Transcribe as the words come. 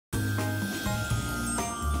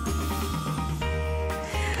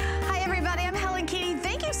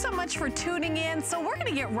much for tuning in. So we're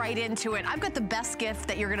gonna get right into it. I've got the best gift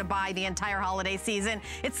that you're gonna buy the entire holiday season.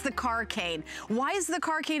 It's the car cane. Why is the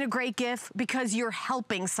car cane a great gift? Because you're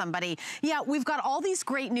helping somebody. Yeah, we've got all these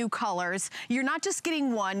great new colors. You're not just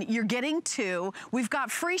getting one, you're getting two. We've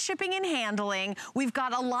got free shipping and handling. We've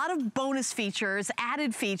got a lot of bonus features,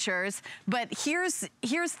 added features, but here's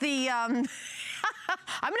the, I'm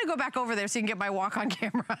gonna go back over there so you can get my walk on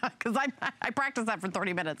camera, because I practiced that for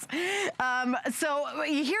 30 minutes. So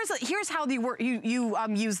here's how you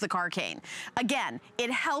use the car cane. Again,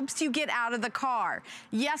 it helps you get out of the car.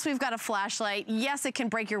 Yes, we've got a flashlight. Yes, it can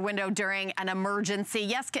break your window during an emergency.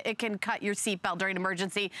 Yes, it can cut your seatbelt during an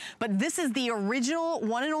emergency. But this is the original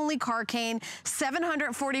one and only car cane.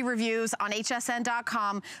 740 reviews on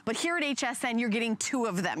hsn.com. But here at HSN, you're getting two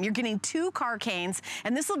of them. You're getting two car canes,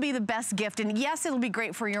 and this will be the best gift. And yes, it'll be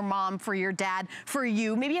great for your mom, for your dad, for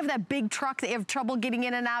you. Maybe you have that big truck that you have trouble getting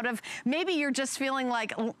in and out of. Maybe you're just feeling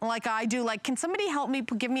like I do, like, can somebody help me,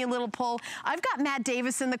 give me a little pull? I've got Matt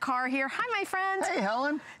Davis in the car here. Hi, my friend. Hey,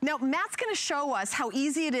 Helen. Now, Matt's gonna show us how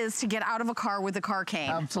easy it is to get out of a car with a car cane.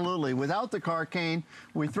 Absolutely. Without the car cane,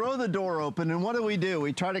 we throw the door open, and what do?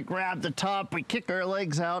 We try to grab the top, we kick our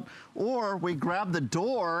legs out, or we grab the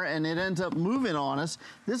door and it ends up moving on us.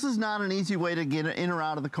 This is not an easy way to get in or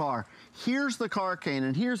out of the car. Here's the car cane,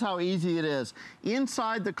 and here's how easy it is.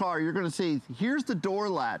 Inside the car, you're gonna see, here's the door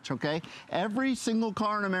latch, okay? Every single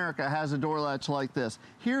car in America has a door latch like this.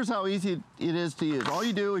 Here's how easy it is to use. All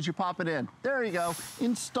you do is you pop it in. There you go,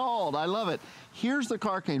 installed, I love it. Here's the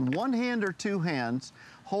car cane, one hand or two hands,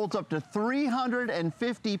 holds up to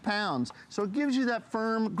 350 pounds. So it gives you that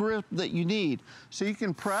firm grip that you need. So you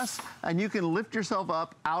can press and you can lift yourself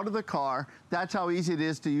up out of the car. That's how easy it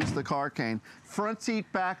is to use the car cane. Front seat,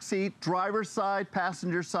 back seat, driver's side,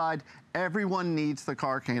 passenger side, everyone needs the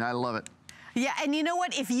car cane. I love it. Yeah, and you know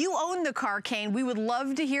what? If you own the car cane, we would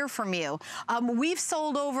love to hear from you. We've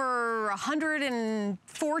sold over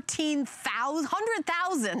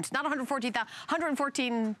 114,000, not 114,000,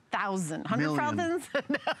 114,000. 100,000?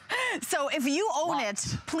 So if you own it,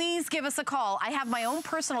 please give us a call. I have my own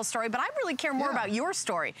personal story, but I really care more about your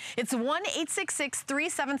story. It's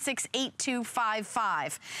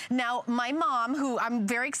 1-866-376-8255. Now, my mom, who I'm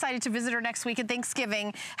very excited to visit her next week at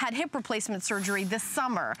Thanksgiving, had hip replacement surgery this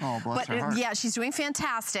summer. Oh, bless her heart. Yeah, she's doing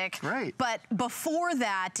fantastic. Great. But before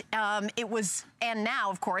that, it was, and now,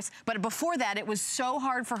 of course, but before that, it was so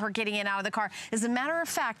hard for her getting in and out of the car. As a matter of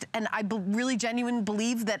fact, and I really genuinely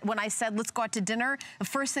believe that when I said, let's go out to dinner, the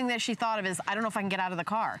first thing that she thought of is, I don't know if I can get out of the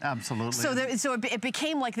car. Absolutely. So it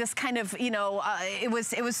became like this kind of, you know, it was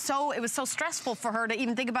so stressful for her to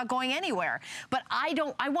even think about going anywhere. But I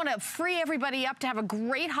want to free everybody up to have a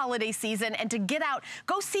great holiday season and to get out,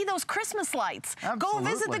 go see those Christmas lights. Absolutely. Go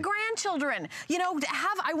visit the grandchildren. You know,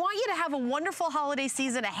 I want you to have a wonderful holiday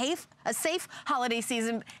season, a safe holiday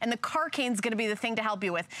season, and the car cane's gonna be the thing to help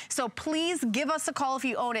you with. So please give us a call if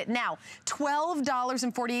you own it. Now,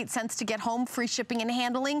 $12.48 to get home, free shipping and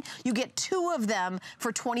handling. You get two of them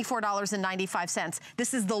for $24.95.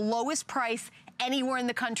 This is the lowest price anywhere in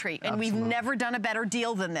the country, and we've never done a better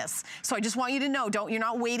deal than this. So I just want you to know, you're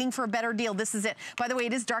not waiting for a better deal. This is it. By the way,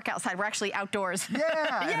 it is dark outside. We're actually outdoors.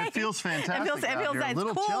 Yeah, and it feels fantastic. It feels nice. It's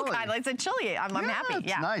cool, chilly. kind of. It's a chilly. I'm happy.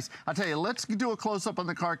 It's nice. I'll tell you, let's do a close-up on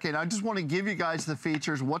the car cane. I just want to give you guys the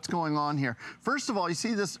features, what's going on here. First of all, you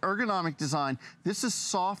see this ergonomic design. This is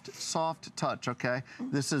soft touch, okay?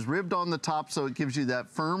 This is ribbed on the top, so it gives you that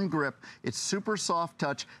firm grip. It's super soft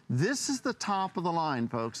touch. This is the top of the line,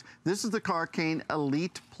 folks. This is the car cane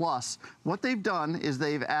Elite Plus. What they've done is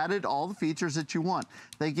they've added all the features that you want.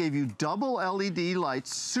 They gave you double LED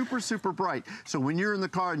lights, super bright. So when you're in the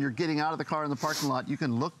car and you're getting out of the car in the parking lot, you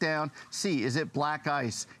can look down, see, is it black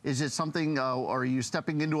ice? Is it something, or are you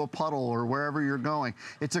stepping into a puddle or wherever you're going?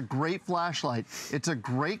 It's a great flashlight. It's a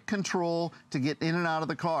great control to get in and out of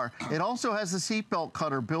the car. It also has the seatbelt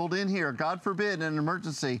cutter built in here. God forbid, in an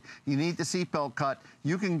emergency, you need the seatbelt cut.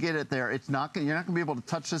 You can get it there. You're not gonna be able to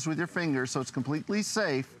touch this with your fingers, so it's completely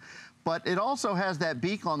safe. But it also has that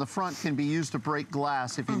beak on the front, can be used to break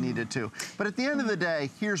glass if you needed to. But at the end of the day,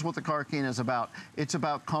 here's what the car cane is about. It's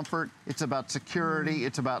about comfort, it's about security,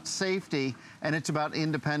 it's about safety, and it's about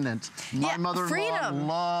independence. My mother-in-law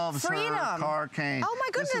loves her car cane. Oh my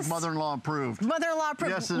goodness. This is mother-in-law approved. Mother-in-law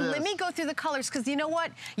approved. Yes, it is. Let me go through the colors, because you know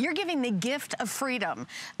what? You're giving the gift of freedom.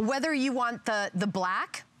 Whether you want the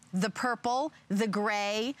black, the purple, the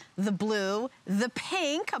gray, the blue, the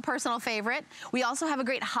pink, a personal favorite. We also have a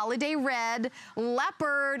great holiday red,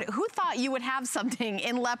 leopard. Who thought you would have something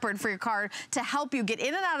in leopard for your car to help you get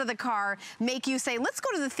in and out of the car, make you say, let's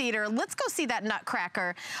go to the theater, let's go see that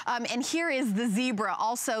Nutcracker. And here is the zebra,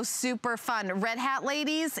 also super fun. Red hat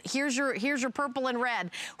ladies, here's your purple and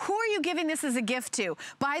red. Who are you giving this as a gift to?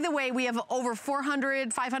 By the way, we have over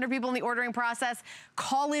 400, 500 people in the ordering process.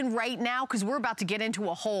 Call in right now because we're about to get into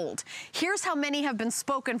a hold. Here's how many have been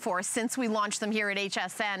spoken for since we launched them here at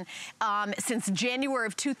HSN. Since June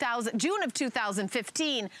of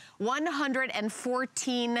 2015,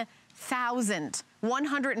 114,000.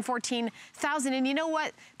 114,000. And you know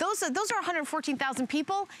what? Those are 114,000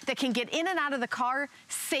 people that can get in and out of the car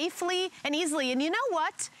safely and easily. And you know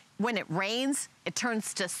what? When it rains, it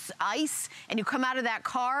turns to ice, and you come out of that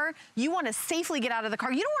car, you want to safely get out of the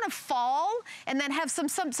car. You don't want to fall and then have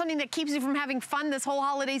something that keeps you from having fun this whole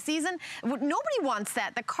holiday season. Nobody wants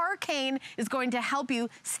that. The car cane is going to help you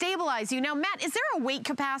stabilize you. Now, Matt, is there a weight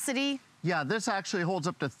capacity? Yeah, this actually holds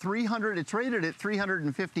up to 300, it's rated at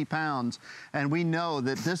 350 pounds, and we know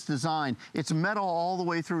that this design, it's metal all the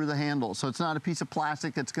way through the handle, so it's not a piece of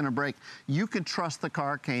plastic that's gonna break. You can trust the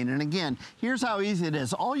car cane, and again, here's how easy it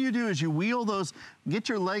is. All you do is you wheel those, get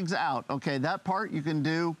your legs out, okay? That part you can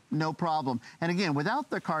do, no problem. And again, without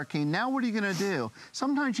the car cane, now what are you gonna do?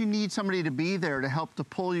 Sometimes you need somebody to be there to help to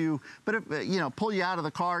pull you, but if, pull you out of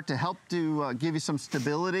the car to help to give you some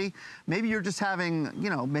stability. Maybe you're just having,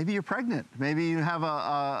 maybe you're pregnant. Maybe you have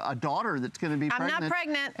a daughter that's going to be pregnant. I'm not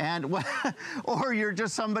pregnant. And, or you're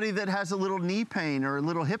just somebody that has a little knee pain or a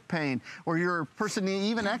little hip pain, or you're a person that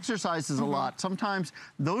even exercises a lot. Sometimes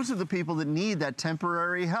those are the people that need that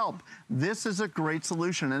temporary help. This is a great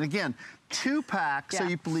solution. And again, 2-pack, so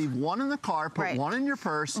you leave one in the car, put one in your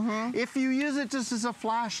purse. If you use it just as a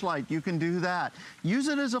flashlight, you can do that. Use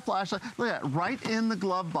it as a flashlight. Look at that, right in the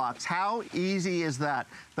glove box. How easy is that?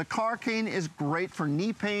 The car cane is great for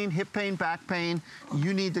knee pain, hip pain, back pain.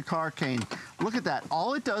 You need the car cane. Look at that.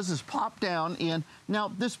 All it does is pop down in.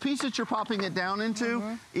 Now, this piece that you're popping it down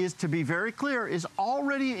into is, to be very clear, is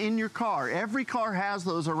already in your car. Every car has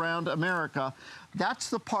those around America. That's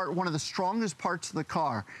the part, one of the strongest parts of the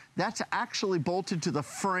car. That's actually bolted to the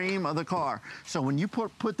frame of the car. So when you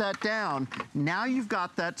put that down, now you've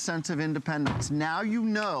got that sense of independence. Now you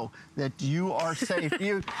know that you are safe.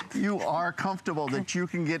 you are comfortable, that you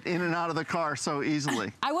can get in and out of the car so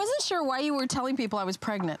easily. I wasn't sure why you were telling people I was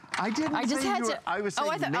pregnant. I didn't. I just had to. I was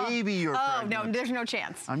saying maybe you're pregnant. Oh no, there's no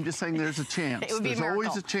chance. I'm just saying there's a chance. It would be there's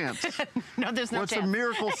always a chance. No, there's no chance. What's a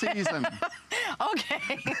miracle season?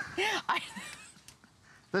 Okay.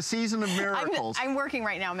 The season of miracles. I'm working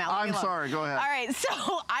right now, Mel. I'm sorry, go ahead. All right, so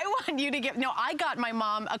I want you to I got my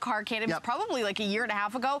mom a car cane. It was probably like a year and a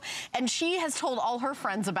half ago, and she has told all her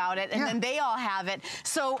friends about it, and then they all have it.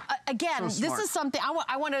 So again, this is something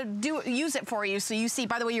I want to use it for you. So you see,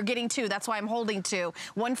 by the way, you're getting 2. That's why I'm holding 2.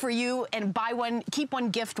 One for you, and buy one, keep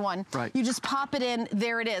one, gift one. Right. You just pop it in,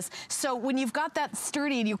 there it is. So when you've got that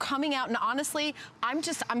sturdy and you're coming out, and honestly, I'm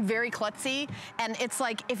very klutzy, and it's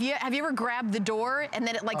like, have you ever grabbed the door and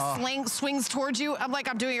then it swings towards you? I'm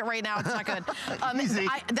doing it right now. It's not good.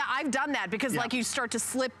 I've done that because you start to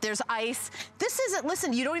slip. There's ice. This isn't.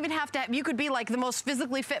 Listen, you don't even have to. You could be like the most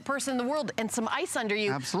physically fit person in the world, and some ice under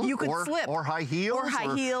you. Absolutely. You could slip. Or high heels. Or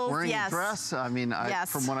high heels. Wearing a dress. I mean,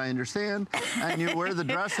 from what I understand, and you wear the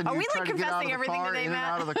dress and you try to get out of the car, in and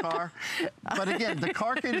out of the car. But again, the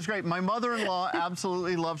car cane is great. My mother-in-law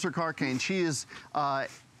absolutely loves her car cane. She is.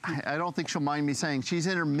 I don't think she'll mind me saying, she's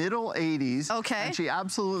in her middle 80s. Okay. And she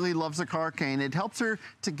absolutely loves the car cane. It helps her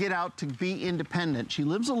to get out, to be independent. She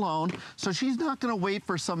lives alone, so she's not gonna wait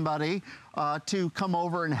for somebody to come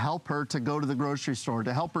over and help her to go to the grocery store,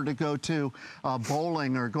 to help her to go to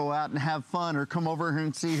bowling or go out and have fun or come over here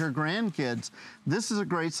and see her grandkids. This is a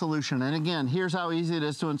great solution. And again, here's how easy it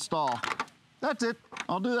is to install. That's it.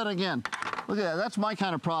 I'll do that again. Look at that. That's my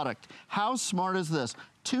kind of product. How smart is this?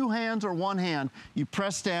 2 hands or 1 hand, you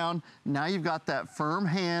press down, now you've got that firm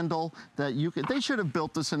handle that you could, they should have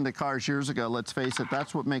built this into cars years ago, let's face it.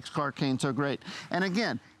 That's what makes car cane so great. And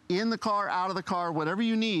again, in the car, out of the car, whatever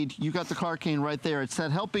you need, you got the car cane right there. It's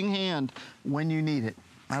that helping hand when you need it.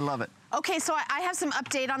 I love it. Okay, so I have some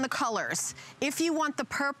update on the colors. If you want the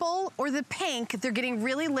purple or the pink, they're getting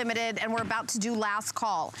really limited, and we're about to do last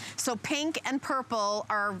call. So pink and purple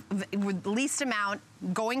are least amount,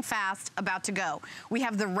 going fast, about to go. We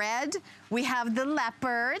have the red, we have the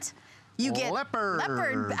leopard, You get leopard,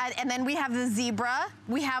 and then we have the zebra,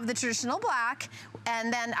 we have the traditional black,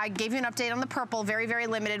 and then I gave you an update on the purple, very, very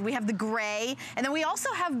limited. We have the gray, and then we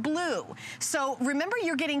also have blue. So remember,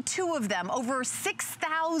 you're getting 2 of them. Over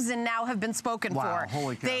 6,000 now have been spoken for.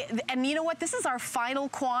 Holy cow. And you know what? This is our final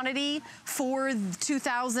quantity for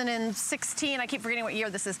 2016. I keep forgetting what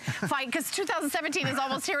year this is. Fine, because 2017 is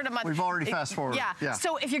almost here in a month. We've already fast forward. Yeah.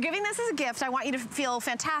 So if you're giving this as a gift, I want you to feel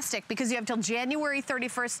fantastic because you have till January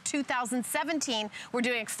 31st, 2017. We're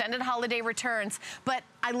doing extended holiday returns. But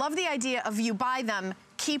I love the idea of you buy them,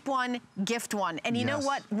 keep one, gift one. And you know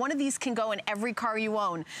what? One of these can go in every car you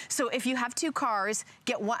own. So if you have 2 cars,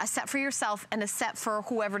 get a set for yourself and a set for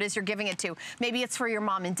whoever it is you're giving it to. Maybe it's for your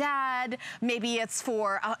mom and dad. Maybe it's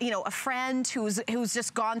for a friend who's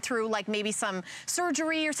just gone through like maybe some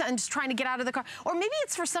surgery or something, just trying to get out of the car. Or maybe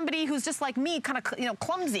it's for somebody who's just like me, kind of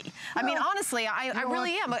clumsy. I mean, honestly, I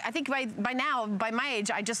really am. I think by now, by my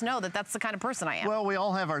age, I just know that that's the kind of person I am. Well, we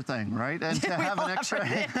all have our thing, right? And to have an extra...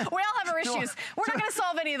 we all have our issues. We're not going to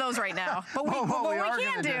solve any of those right now, but we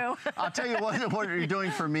can do. I'll tell you what you're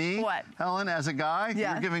doing for me, what? Helen, as a guy,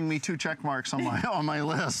 you're giving me 2 check marks on my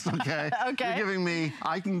list, okay? Okay. You're giving me,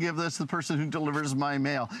 I can give this to the person who delivers my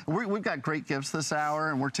mail. We've got great gifts this hour,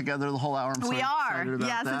 and we're together the whole hour. We are.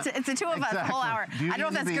 Yes, it's the 2 of us the whole hour. Beauty I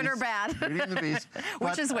don't know if that's good or bad. Beauty and the Beast.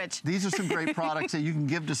 Which is which? These are some great products that you can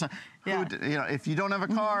give to some. If you don't have a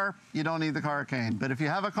car, you don't need the car cane. But if you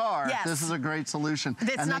have a car, this is a great solution.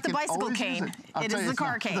 It's not the bicycle cane. It is the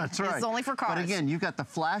car cane. That's right. It's only for cars. But again, you've got the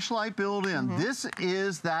flashlight built in. This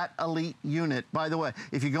is that elite unit. By the way,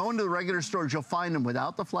 if you go into the regular stores, you'll find them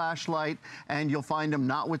without the flashlight, and you'll find them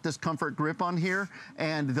not with this comfort grip on here,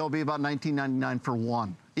 and they'll be about $19.99 for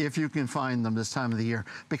one, if you can find them this time of the year,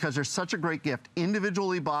 because they're such a great gift.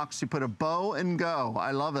 Individually boxed, you put a bow and go.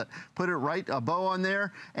 I love it. Put it a bow on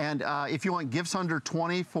there, and if you want gifts under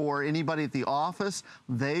 20 for anybody at the office,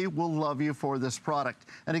 they will love you for this product.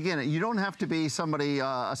 And again, you don't have to be somebody,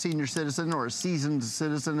 a senior citizen or a seasoned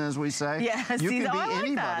citizen, as we say. Yes, you can be like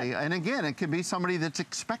anybody. that. And again, it could be somebody that's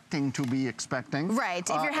expecting to be expecting. Right,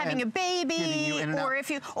 if you're having a baby,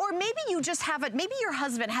 or maybe you just have it, maybe your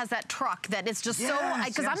husband has that truck that is just so,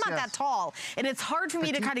 because I'm not that tall, and it's hard for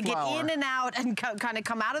me to kind of get in and out and kind of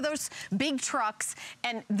come out of those big trucks,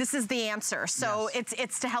 and this is the answer. So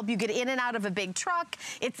it's to help you get in and out of a big truck.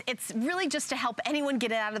 It's really just to help anyone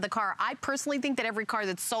get out of the car. I personally think that every car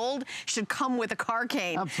that's sold should come with a car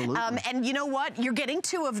cane. Absolutely. And you know what? You're getting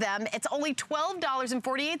 2 of them. It's only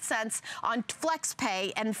 $12.48 on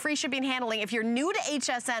FlexPay and free shipping and handling. If you're new to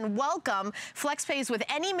HSN, welcome. FlexPay is with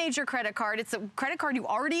any major credit card. It's a credit card you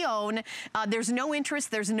already own. There's no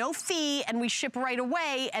interest. There's no fee, and we ship right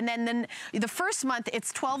away. And then the first month,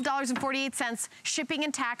 it's $12.48. Shipping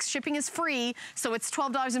and tax. Shipping is free, so it's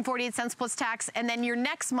 $12.48 plus tax. And then your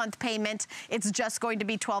next month payment, it's just going to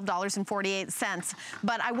be $12.48.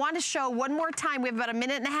 But I want to show one more time. We have about a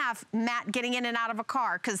minute and a half, Matt getting in and out of a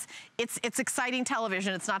car, because it's exciting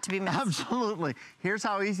television. It's not to be missed. Absolutely. Here's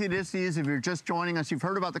how easy it is to use if you're just joining us. You've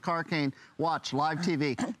heard about the car cane. Watch live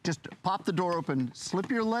TV. Just pop the door open, slip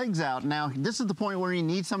your legs out. Now, this is the point where you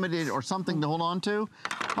need somebody or something to hold on to.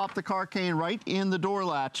 Pop the car cane right in the door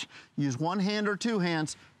latch. Use 1 hand or 2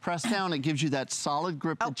 hands. Press down. It gives you that solid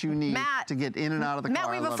grip that you need to get in and out of the car. Matt,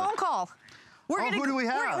 we have a phone call. Who do we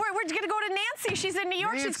have? We're going to go to Nancy. She's in New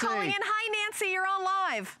York. Nancy. She's calling in. Hi, Nancy. You're on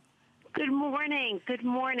live. Good morning. Good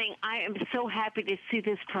morning. I am so happy to see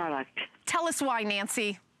this product. Tell us why,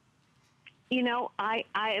 Nancy. You know, I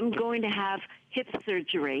am going to have hip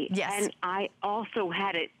surgery. Yes. And I also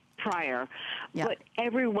had it prior. Yep. But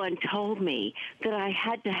everyone told me that I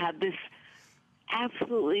had to have this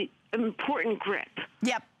absolutely important grip.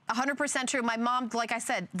 Yep, 100% true. My mom, like I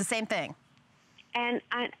said, the same thing. And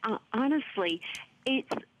honestly, it's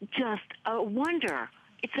just a wonder.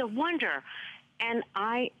 It's a wonder. And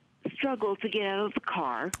I struggle to get out of the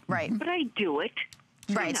car. Right. But I do it.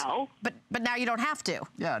 Right. You know. But now you don't have to.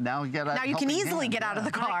 Yeah, now you get out. Now you can easily get out of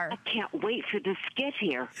the car. I can't wait for this skit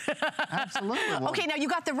here. Absolutely. Well, okay, now you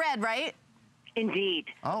got the red, right? Indeed.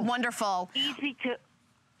 Oh. Wonderful.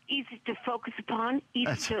 Easy to focus upon,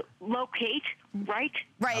 easy to locate, right?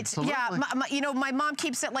 Right. Absolutely. Yeah. You know, my mom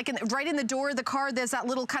keeps it like right in the door of the car. There's that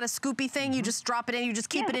little kind of scoopy thing. You just drop it in. You just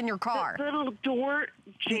keep it in your car. The little door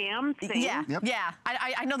jam thing. Yeah. Yep. Yeah.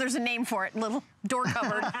 I know there's a name for it. Little door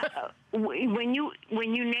cupboard. When you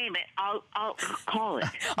name it, I'll call it.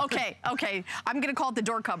 Okay. I'm gonna call it the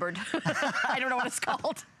door cupboard. I don't know what it's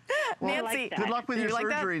called. Well, Nancy, good luck with your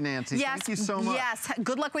surgery, Nancy. Yes, thank you so much. Yes,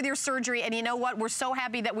 good luck with your surgery. And you know what? We're so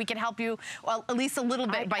happy that we can help you, well, at least a little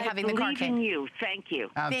bit by having the card cane. I believe in you. Thank you.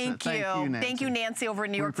 Thank you. Nancy. Thank you, Nancy, over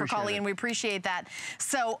in New York for calling, and we appreciate that.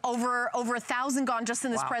 So over 1,000 gone just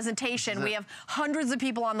in this presentation. We have hundreds of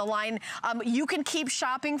people on the line. You can keep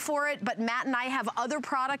shopping for it, but Matt and I have other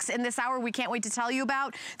products in this hour we can't wait to tell you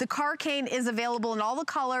about. The car cane is available in all the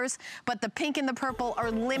colors, but the pink and the purple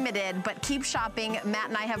are limited. But keep shopping. Matt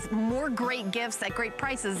and I have more great gifts at great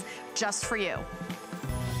prices just for you.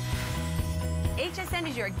 HSN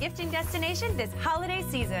is your gifting destination this holiday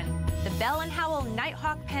season. The Bell & Howell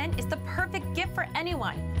Nighthawk pen is the perfect gift for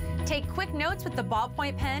anyone. Take quick notes with the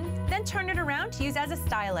ballpoint pen, then turn it around to use as a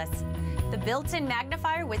stylus. The built-in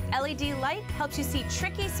magnifier with LED light helps you see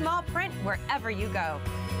tricky small print wherever you go.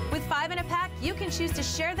 With 5 in a pack, you can choose to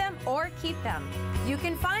share them or keep them. You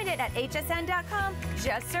can find it at hsn.com.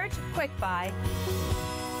 Just search Quick Buy.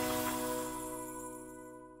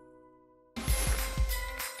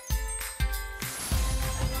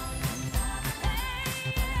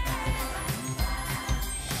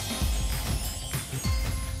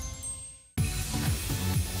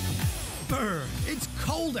 It's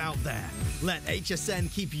cold out there. Let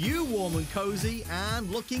HSN keep you warm and cozy and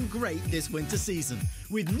looking great this winter season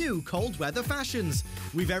with new cold weather fashions.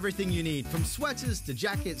 We've everything you need, from sweaters to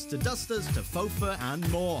jackets to dusters to faux fur and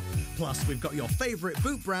more. Plus, we've got your favorite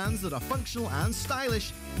boot brands that are functional and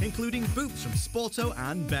stylish, including boots from Sporto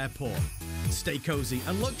and Bearpaw. Stay cozy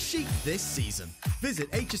and look chic this season. Visit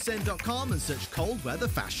hsn.com and search cold weather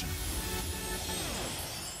fashion.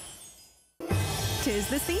 'Tis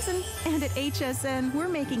the season, and at HSN, we're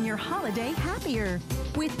making your holiday happier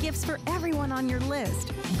with gifts for everyone on your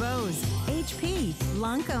list. Bose, HP,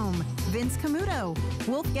 Lancome, Vince Camuto,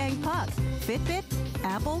 Wolfgang Puck, Fitbit,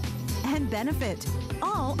 Apple, and Benefit,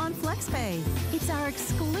 all on FlexPay. It's our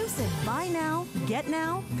exclusive buy now, get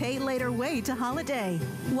now, pay later way to holiday.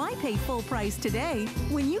 Why pay full price today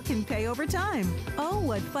when you can pay over time? Oh,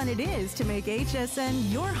 what fun it is to make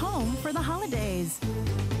HSN your home for the holidays.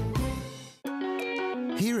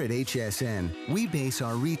 Here at HSN, we base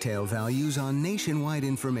our retail values on nationwide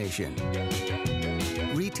information.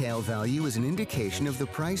 Retail value is an indication of the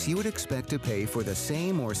price you would expect to pay for the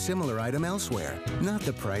same or similar item elsewhere, not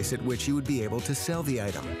the price at which you would be able to sell the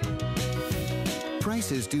item.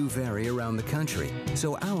 Prices do vary around the country,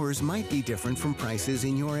 so ours might be different from prices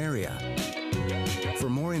in your area.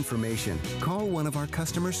 For more information, call one of our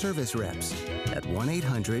customer service reps at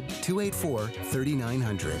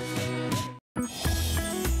 1-800-284-3900.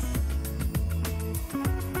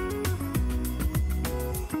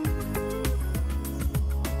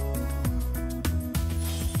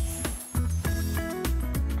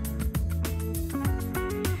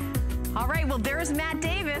 There's Matt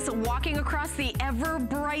Davis walking across the Ever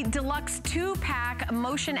Bright Deluxe 2-pack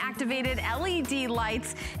motion activated LED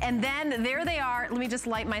lights, and then there they are. Let me just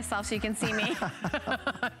light myself so you can see me.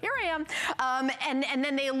 Here I am. And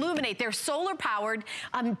then they illuminate. They're solar powered,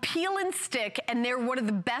 peel and stick, and they're one of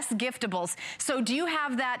the best giftables. So do you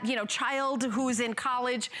have that, child who's in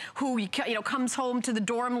college who comes home to the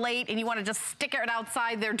dorm late and you want to just stick it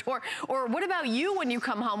outside their door? Or what about you when you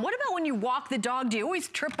come home? What about when you walk the dog? Do you always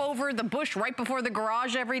trip over the bush right before the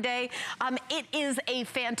garage every day? It is a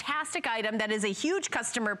fantastic item that is a huge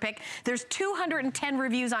customer pick. There's 210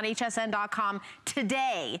 reviews on hsn.com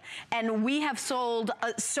today, and we have sold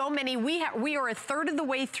so many. We are a third of the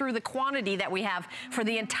way through the quantity that we have for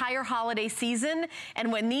the entire holiday season.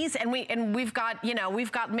 And when these we've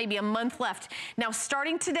got maybe a month left now.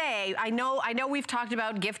 Starting today, I know we've talked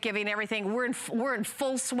about gift giving and everything. We're in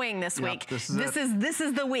full swing this week. This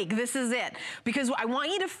is the week. This is it, because I want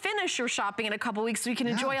you to finish your shopping in a couple weeks so you can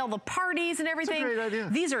enjoy all the parties and everything. That's a great idea.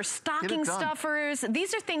 These are stocking stuffers.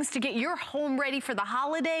 These are things to get your home ready for the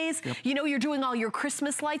holidays. Yep. You're doing all your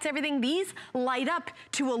Christmas lights, everything. These light up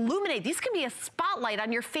to illuminate. These can be a spotlight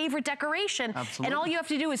on your favorite decoration. Absolutely. And all you have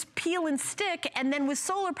to do is peel and stick, and then with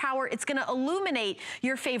solar power, it's going to illuminate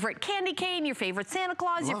your favorite candy cane, your favorite Santa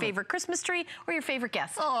Claus, your favorite Christmas tree, or your favorite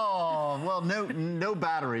guest. Oh, well, no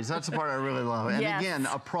batteries. That's the part I really love. And again,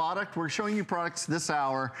 we're showing you products this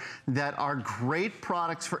hour that are great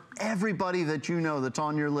products for everybody that you know that's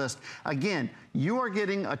on your list. Again, you are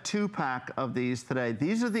getting a 2-pack of these today.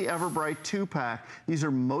 These are the Everbright 2-pack. These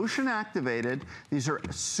are motion activated. These are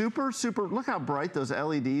super, look how bright those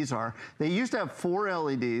LEDs are. They used to have 4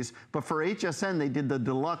 LEDs, but for HSN, they did the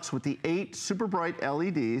deluxe with the 8 super bright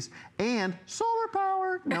LEDs and solar powered.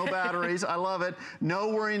 power, no batteries. I love it. No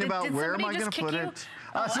worrying about where am I going to put it.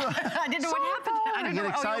 I didn't know what happened. I get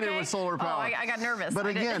excited with solar power. I got nervous. But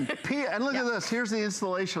again, and look at this. Here's the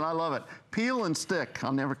installation. I love it. Peel and stick.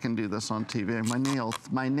 I never can do this on TV.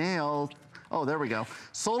 My nails. Oh, there we go.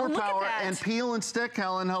 Solar power and peel and stick,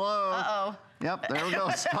 Helen. Hello. Uh-oh. Yep, there we go.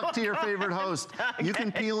 Stuck to your favorite host. Okay. You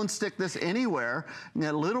can peel and stick this anywhere. And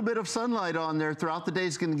a little bit of sunlight on there throughout the day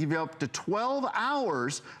is going to give you up to 12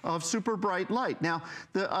 hours of super bright light. Now,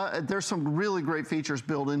 there's some really great features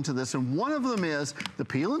built into this, and one of them is the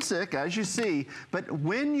peel and stick, as you see, but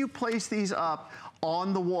when you place these up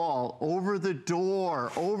on the wall, over the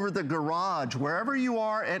door, over the garage, wherever you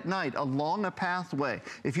are at night, along a pathway.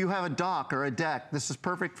 If you have a dock or a deck, this is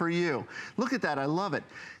perfect for you. Look at that, I love it.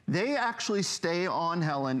 They actually stay on,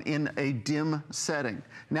 Helen, in a dim setting.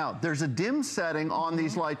 Now, there's a dim setting on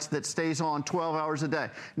these lights that stays on 12 hours a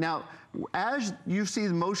day. Now, as you see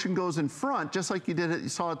the motion goes in front, just like you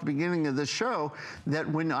saw at the beginning of this show, that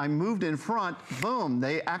when I moved in front, boom,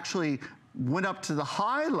 they actually went up to the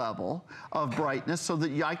high level of brightness so that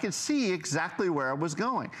I could see exactly where I was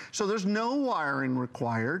going. So there's no wiring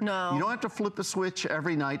required. No. You don't have to flip a switch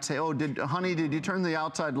every night, say, oh, honey, did you turn the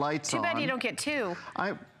outside lights on? Too bad you don't get two.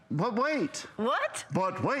 But wait. What?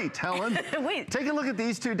 But wait, Helen. Wait. Take a look at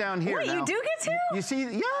these two down here. Wait, now. You do get two? You see,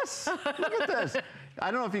 yes. Look at this.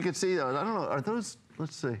 I don't know if you could see those. I don't know, are those,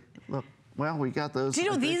 let's see, look. Well, we got those. Do you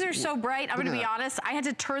know, these are so bright, I'm going to be honest, I had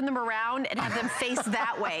to turn them around and have them face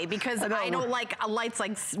that way because I don't like lights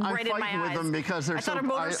like right in my eyes. I'm fighting with them because they're so... I thought a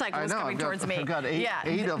motorcycle was coming towards me. I've got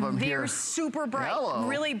eight of them here. They're super bright,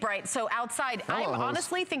 really bright. So outside, I'm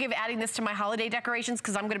honestly thinking of adding this to my holiday decorations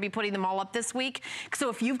because I'm going to be putting them all up this week. So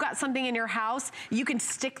if you've got something in your house, you can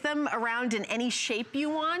stick them around in any shape you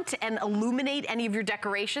want and illuminate any of your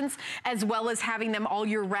decorations, as well as having them all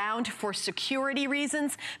year round for security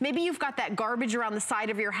reasons. Maybe you've got that garbage around the side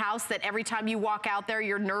of your house that every time you walk out there,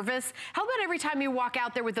 you're nervous. How about every time you walk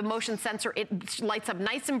out there with the motion sensor, it lights up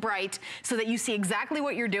nice and bright so that you see exactly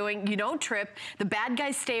what you're doing. You don't trip. The bad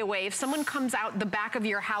guys stay away. If someone comes out the back of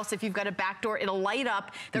your house, if you've got a back door, it'll light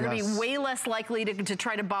up. They're going to be way less likely to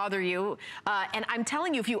try to bother you. And I'm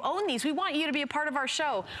telling you, if you own these, we want you to be a part of our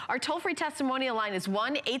show. Our toll-free testimonial line is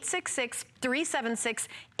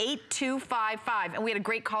 1-866-376-8255. And we had a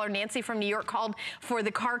great caller, Nancy from New York, called for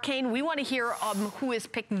the car cane. We want to hear who has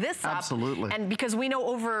picked this up. Absolutely. And because we know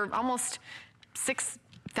over almost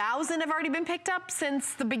 6,000 have already been picked up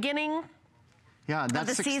since the beginning. Yeah,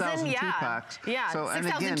 that's 6,000 two-packs. Yeah, so,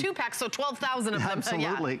 6,000 two-packs, so 12,000 of them.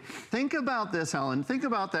 Absolutely. Yeah. Think about this, Helen. Think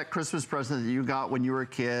about that Christmas present that you got when you were a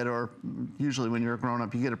kid, or usually when you're a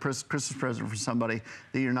grown-up, you get a Christmas present for somebody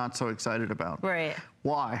that you're not so excited about. Right.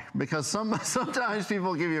 Why? Because sometimes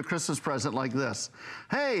people give you a Christmas present like this.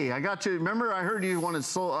 Hey, I got you. Remember, I heard you wanted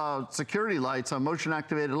security lights on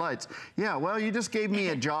motion-activated lights. Yeah, well, you just gave me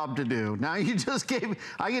a job to do. Now you just gave.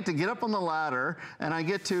 I get to get up on the ladder and I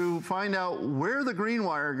get to find out where the green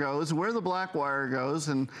wire goes, where the black wire goes,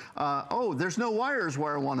 and oh, there's no wires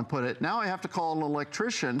where I want to put it. Now I have to call an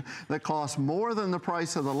electrician that costs more than the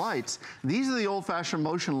price of the lights. These are the old-fashioned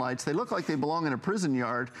motion lights. They look like they belong in a prison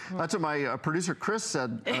yard. That's what my producer Chris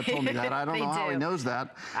told me that. I don't know how he knows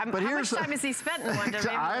that. But how much time has he spent in London?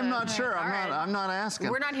 I'm not sure. I'm not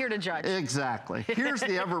asking. We're not here to judge. Exactly. Here's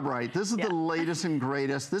the Everbright. This is the latest and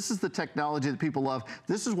greatest. This is the technology that people love.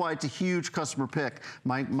 This is why it's a huge customer pick.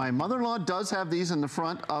 My mother-in-law does have these in the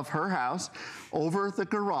front of her house over the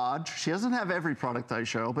garage. She doesn't have every product I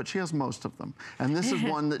show, but she has most of them. And this is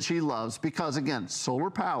one that she loves because, again, solar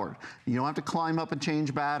powered. You don't have to climb up and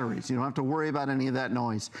change batteries. You don't have to worry about any of that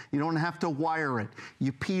noise. You don't have to wire it.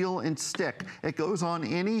 You peel and stick. It goes on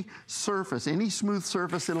any surface, any smooth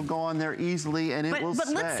surface, it'll go on there easily and it will stay.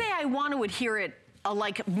 But let's say I want to adhere it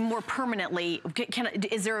like more permanently.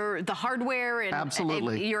 Is there the hardware? And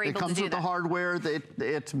absolutely. You're able to do that? It comes with the hardware.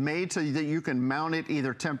 It's made so that you can mount it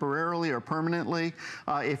either temporarily or permanently.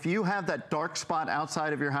 If you have that dark spot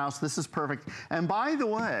outside of your house, this is perfect. And by the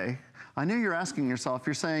way, I know you're asking yourself,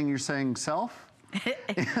 you're saying self?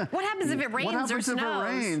 What happens if it rains or snows? What happens if it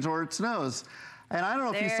rains or it snows? And I don't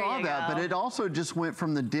know if you saw that, but it also just went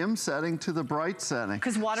from the dim setting to the bright setting.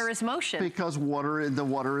 Because water is motion. Because the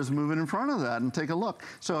water is moving in front of that. And take a look.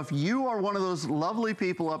 So if you are one of those lovely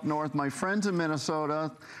people up north, my friends in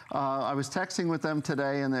Minnesota, I was texting with them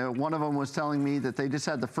today, and one of them was telling me that they just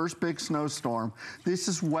had the first big snowstorm. This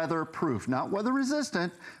is weather-proof, not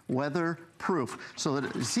weather-resistant, weather-proof. So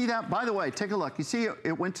that, see that? By the way, take a look. You see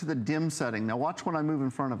it went to the dim setting. Now watch when I move in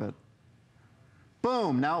front of it.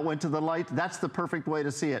 Boom, now it went to the light. That's the perfect way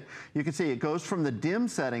to see it. You can see it goes from the dim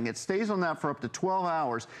setting. It stays on that for up to 12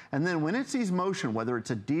 hours. And then when it sees motion, whether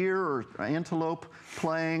it's a deer or antelope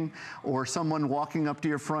playing or someone walking up to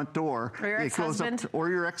your front door, or your ex-husband, or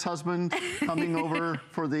your ex-husband coming over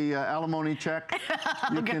for the alimony check,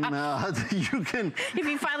 you can, if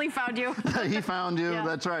he finally found you. He found you, yeah.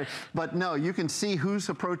 That's right. But no, you can see who's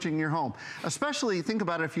approaching your home. Especially, think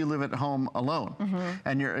about it if you live at home alone.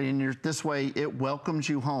 And you're this way, it welcomes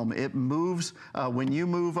you home. It moves when you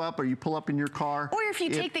move up or you pull up in your car. Or if you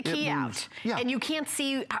take the key out and you can't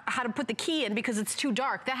see how to put the key in because it's too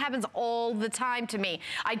dark. That happens all the time to me.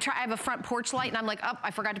 I have a front porch light and I'm like, oh,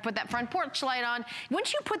 I forgot to put that front porch light on.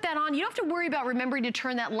 Once you put that on, you don't have to worry about remembering to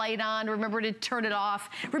turn that light on, remember to turn it off.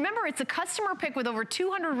 Remember, it's a customer pick with over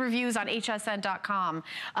 200 reviews on hsn.com.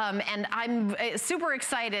 And I'm super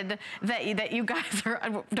excited that you guys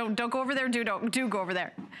are, don't go over there, do go over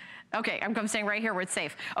there. Okay, I'm staying right here where it's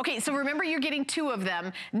safe. Okay, so remember you're getting 2 of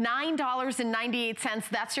them, $9.98,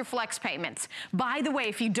 that's your flex payments. By the way,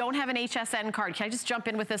 if you don't have an HSN card, can I just jump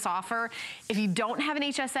in with this offer? If you don't have an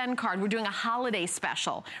HSN card, we're doing a holiday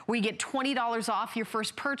special where you get $20 off your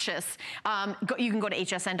first purchase. You can go to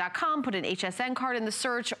hsn.com, put an HSN card in the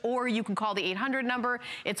search, or you can call the 800 number.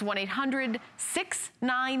 It's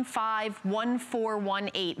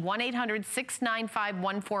 1-800-695-1418,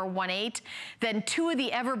 1-800-695-1418. Then 2 of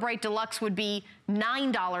the Everbright Deluxe would be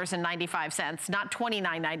 $9.95, not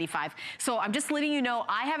 $29.95. So I'm just letting you know,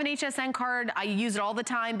 I have an HSN card. I use it all the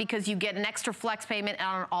time because you get an extra flex payment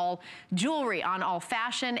on all jewelry, on all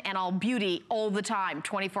fashion, and all beauty all the time,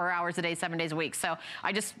 24 hours a day, 7 days a week. So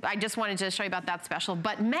I just wanted to show you about that special.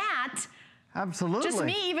 But Matt, absolutely. just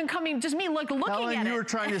me looking Helen, at it. You were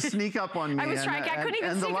trying to sneak up on me. I was trying, I couldn't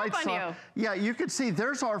even sneak up on you. Yeah, you could see,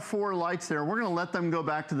 there's our 4 lights there. We're gonna let them go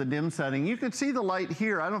back to the dim setting. You can see the light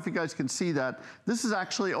here. I don't know if you guys can see that. This is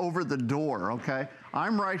actually over the door, okay?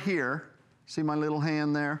 I'm right here. See my little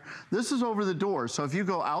hand there? This is over the door. So if you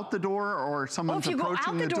go out the door or someone's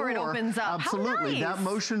approaching the door, it opens up. Absolutely. How nice. That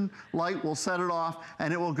motion light will set it off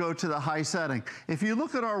and it will go to the high setting. If you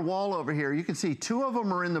look at our wall over here, you can see 2 of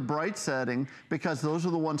them are in the bright setting because those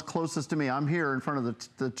are the ones closest to me. I'm here in front of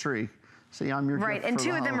the tree. See, I'm your right, and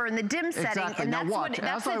 2 of them are in the dim setting, exactly. and now that's watch,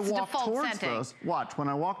 that's as I its walk default towards setting. those, watch, when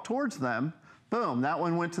I walk towards them, boom, that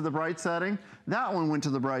one went to the bright setting, that one went to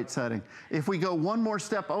the bright setting. If we go one more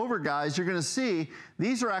step over, guys, you're gonna see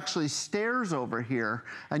these are actually stairs over here,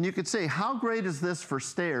 and you can see how great is this for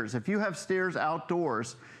stairs. If you have stairs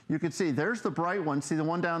outdoors, you can see there's the bright one. See, the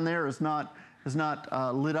one down there is not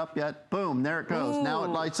lit up yet. Boom, there it goes. Ooh. Now it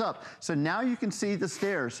lights up. So now you can see the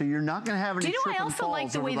stairs. So you're not gonna have any trip and falls. Do you know I also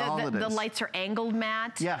like the way that the lights are angled,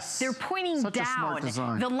 Matt? Yes. They're pointing Such down. a smart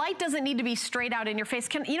design. The light doesn't need to be straight out in your face.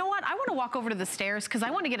 You know what? I want to walk over to the stairs because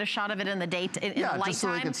I want to get a shot of it in the day, in the light just so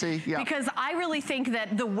time. they can see. Yeah. Because I really think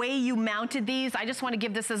that the way you mounted these, I just want to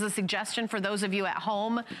give this as a suggestion for those of you at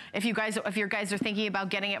home. If you guys are thinking about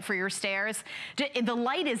getting it for your stairs, the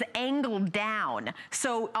light is angled down.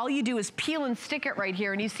 So all you do is peel and stick it right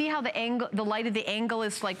here. And you see how the light of the angle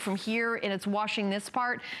is like from here and it's washing this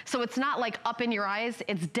part. So it's not like up in your eyes,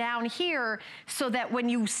 it's down here so that when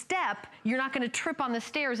you step, you're not gonna trip on the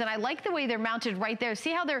stairs. And I like the way they're mounted right there.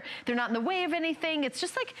 See how they're not in the way of anything? It's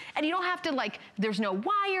just like, and you don't have to there's no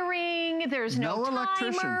wiring, there's no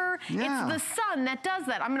timer. Yeah. It's the sun that does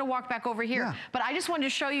that. I'm gonna walk back over here. Yeah. But I just wanted to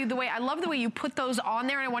show you the way, I love the way you put those on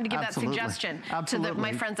there and I wanted to give that suggestion to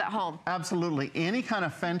my friends at home. Absolutely. Any kind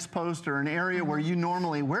of fence post or an area where you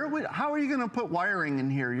normally, how are you gonna put wiring in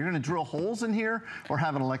here? You're gonna drill holes in here or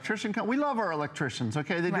have an electrician come? We love our electricians,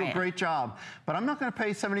 okay? They do a great job. But I'm not gonna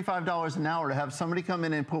pay $75 an hour to have somebody come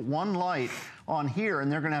in and put one light on here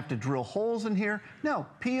and they're gonna have to drill holes in here. No,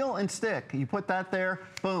 peel and stick. You put that there,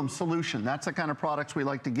 boom, solution. That's the kind of products we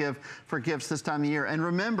like to give for gifts this time of year. And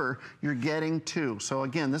remember, you're getting 2. So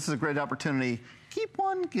again, this is a great opportunity. Keep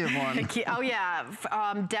one, give one. Oh yeah,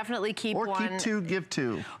 definitely keep one. Or keep 2, give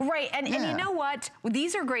 2. Right, and you know what?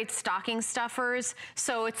 These are great stocking stuffers.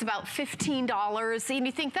 So it's about $15. And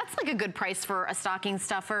you think that's like a good price for a stocking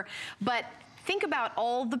stuffer, but think about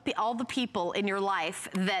all the people in your life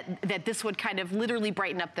that this would kind of literally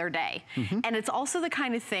brighten up their day. And it's also the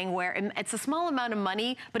kind of thing where it's a small amount of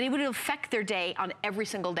money, but it would affect their day on every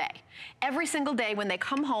single day. Every single day when they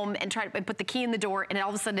come home and try to put the key in the door and all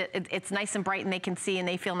of a sudden it's nice and bright and they can see and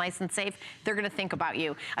they feel nice and safe, they're gonna think about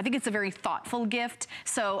you. I think it's a very thoughtful gift.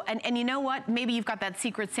 So, and you know what? Maybe you've got that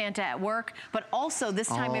secret Santa at work, but also this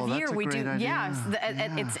time of year we do,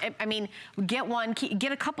 I mean, get one,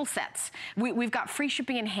 get a couple sets. we've got free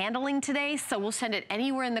shipping and handling today, so we'll send it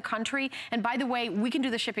anywhere in the country. And by the way, we can do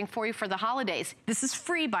the shipping for you for the holidays. This is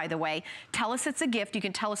free, by the way. Tell us it's a gift. You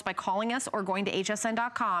can tell us by calling us or going to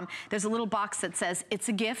hsn.com. There's a little box that says it's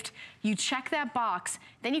a gift. You check that box.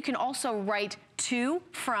 Then you can also write to,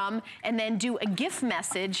 from, and then do a gift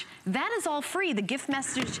message. That is all free. The gift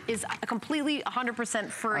message is completely 100%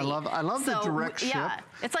 free. I love the direct ship. Yeah,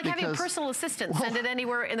 it's like having a personal assistant send it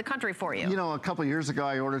anywhere in the country for you. You know, a couple years ago,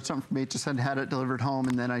 I ordered something from HSN, had it delivered home,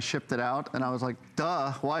 and then I shipped it out, and I was like,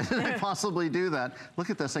 duh, why did I possibly do that? Look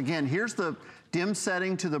at this. Again, here's the dim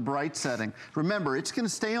setting to the bright setting. Remember, it's gonna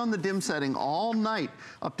stay on the dim setting all night,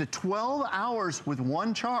 up to 12 hours with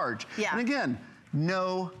one charge. Yeah. And again,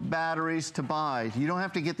 no batteries to buy. You don't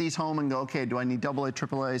have to get these home and go, okay, do I need AA,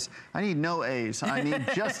 AAAs? I need no A's. I need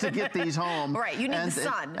just to get these home. Right, you need the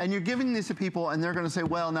sun. And you're giving these to people and they're gonna say,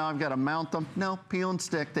 well, now I've gotta mount them. No, peel and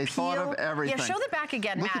stick. They thought of everything. Yeah, show the back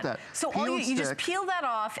again, Look Matt. at that. So all you just peel that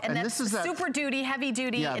off and that's super duty, heavy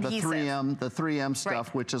duty adhesive. Yeah, the 3M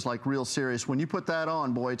stuff, which is like real serious. When you put that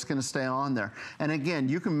on, boy, it's gonna stay on there. And again,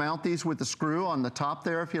 you can mount these with the screw on the top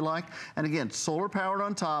there if you like. And again, solar powered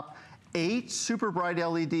on top. 8 super bright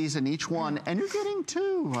LEDs in each one, and you're getting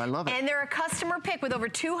 2. I love it. And they're a customer pick with over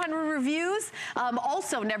 200 reviews.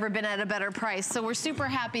 Also never been at a better price. So we're super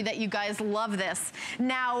happy that you guys love this.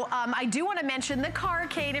 Now, I do want to mention the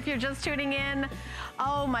Carcade if you're just tuning in.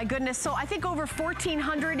 Oh my goodness. So I think over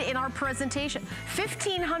 1,400 in our presentation,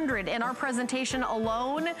 1,500 in our presentation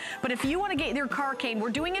alone. But if you want to get your Carcade, we're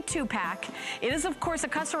doing a 2-pack. It is, of course, a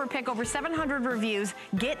customer pick, over 700 reviews.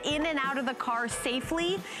 Get in and out of the car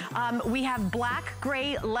safely. We have black,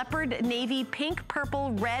 gray, leopard, navy, pink,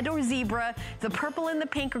 purple, red, or zebra. The purple and the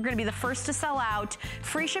pink are going to be the first to sell out.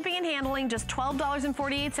 Free shipping and handling, just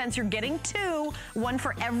 $12.48. You're getting 2, 1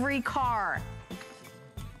 for every car.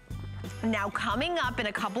 Now, coming up in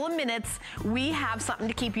a couple of minutes, we have something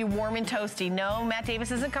to keep you warm and toasty. No, Matt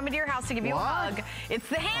Davis isn't coming to your house to give you a hug. It's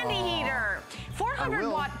the handy heater.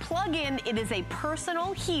 400-watt plug-in. It is a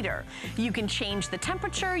personal heater. You can change the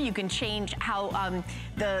temperature. You can change how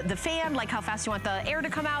the fan, like how fast you want the air to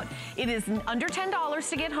come out. It is under $10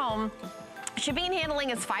 to get home. Shipping and handling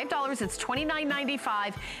is $5. It's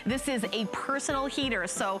 $29.95. This is a personal heater.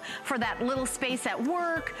 So for that little space at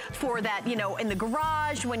work, for that, you know, in the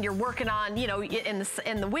garage, when you're working on, you know, in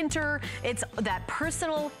the winter, it's that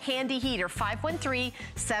personal handy heater,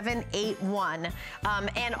 513-781.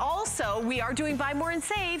 And also, we are doing buy more and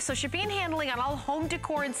save. So shipping and handling on all home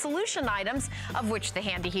decor and solution items, of which the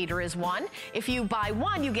handy heater is one. If you buy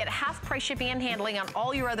one, you get half price shipping and handling on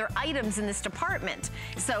all your other items in this department.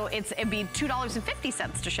 So it'd be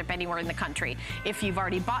 $2.50 to ship anywhere in the country if you've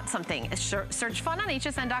already bought something. Search fun on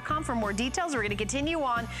hsn.com for more details. We're going to continue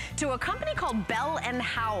on to a company called Bell &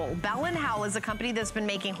 Howell. Bell & Howell is a company that's been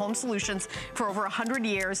making home solutions for over 100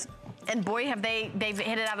 years. And boy, have they've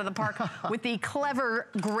hit it out of the park with the Clever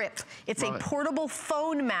Grip. It's a portable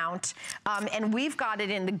phone mount, and we've got it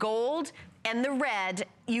in the gold and the red.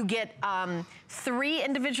 You get 3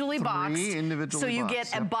 individually boxed. So you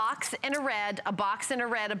get a box and a red, a box and a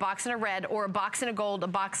red, a box and a red, or a box and a gold, a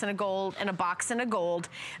box and a gold, and a box and a gold.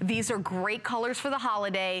 These are great colors for the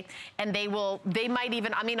holiday, and they might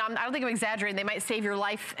even, I mean, I don't think I'm exaggerating, they might save your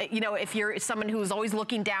life, you know, if you're someone who's always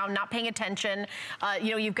looking down, not paying attention,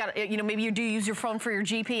 you know, you've got, you know, maybe you do use your phone for your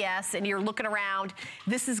GPS and you're looking around.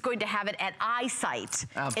 This is going to have it at eyesight.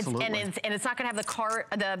 Absolutely. And it's not going to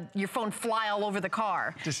have your phone fly all over the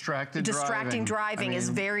car. Distracting driving is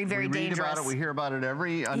very, very dangerous. We read about it, we hear about it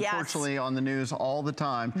unfortunately, on the news all the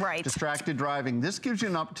time. Right. Distracted driving. This gives you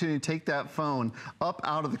an opportunity to take that phone up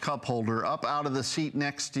out of the cup holder, up out of the seat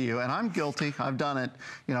next to you. And I'm guilty, I've done it,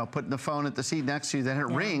 you know, putting the phone at the seat next to you, then it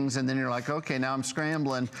rings, and then you're like, okay, now I'm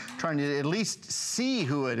scrambling, trying to at least see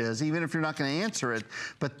who it is, even if you're not gonna answer it.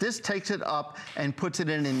 But this takes it up and puts it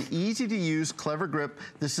in an easy to use Clever Grip.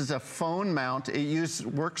 This is a phone mount. It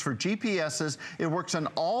works for GPSs. It works on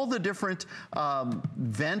all the different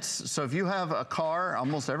vents. So if you have a car,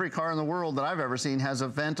 almost every car in the world that I've ever seen has a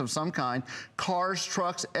vent of some kind. Cars,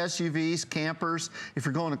 trucks, SUVs, campers. If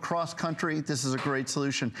you're going across country, this is a great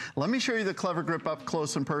solution. Let me show you the Clever Grip up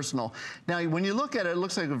close and personal. Now, when you look at it, it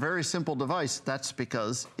looks like a very simple device. That's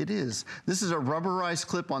because it is. This is a rubberized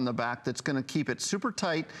clip on the back that's going to keep it super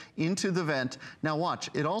tight into the vent. Now watch,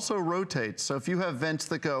 it also rotates. So if you have vents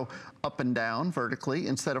that go up and down vertically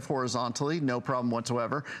instead of horizontally, no problem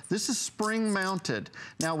whatsoever. This is spring mounted.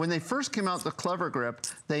 Now, when they first came out, the Clever Grip,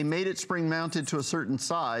 they made it spring mounted to a certain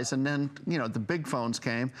size, and then, you know, the big phones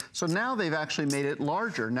came. So now they've actually made it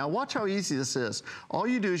larger. Now watch how easy this is. All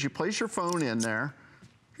you do is you place your phone in there.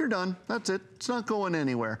 you're done. That's it. It's not going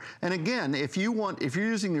anywhere. And again, if you're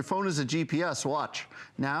using your phone as a GPS, watch.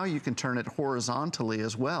 Now you can turn it horizontally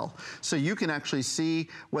as well. So you can actually see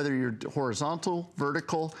whether you're horizontal,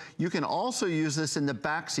 vertical. You can also use this in the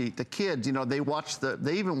back seat. The kids, you know, they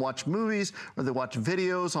even watch movies or they watch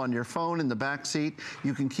videos on your phone in the back seat.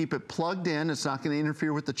 You can keep it plugged in. It's not going to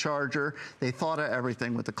interfere with the charger. They thought of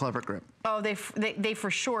everything with the Clever Grip. Oh, they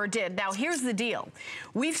for sure did. Now, here's the deal.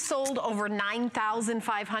 We've sold over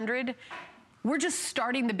 9,500. We're just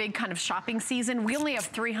starting the big kind of shopping season. We only have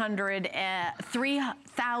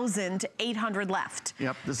 3,800 left.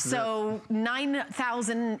 Yep, this is so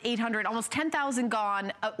 9,800, almost 10,000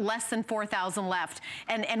 gone, less than 4,000 left.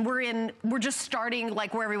 And we're just starting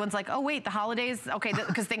like where everyone's like, oh wait, the holidays, okay,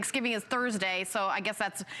 because Thanksgiving is Thursday, so I guess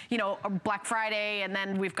that's, you know, Black Friday, and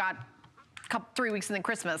then we've got 3 weeks and then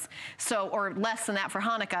Christmas. So, or less than that for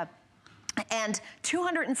Hanukkah. And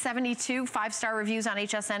 272 5-star reviews on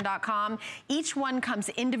hsn.com. Each one comes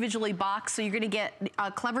individually boxed, so you're gonna get a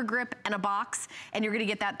Clever Grip and a box, and you're gonna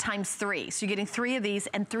get that ×3. So you're getting 3 of these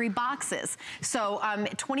and 3 boxes. So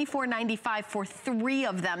 $24.95 for 3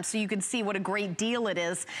 of them, so you can see what a great deal it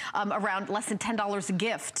is, around less than $10 a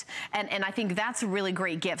gift. And I think that's a really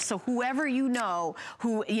great gift. So whoever you know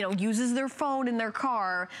who, you know, uses their phone in their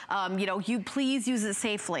car, you know, you please use it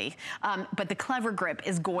safely. But the Clever Grip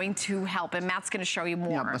is going to help, and Matt's going to show you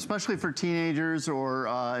more. Yeah, especially for teenagers, or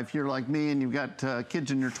if you're like me and you've got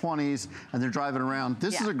kids in your 20s and they're driving around.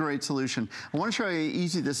 This is a great solution. I want to show you how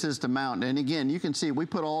easy this is to mount. And again, you can see we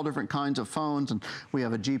put all different kinds of phones, and we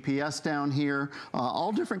have a GPS down here.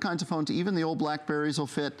 All different kinds of phones, even the old Blackberries will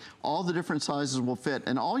fit. All the different sizes will fit.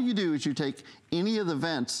 And all you do is you take any of the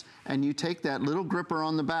vents and you take that little gripper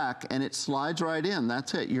on the back and it slides right in.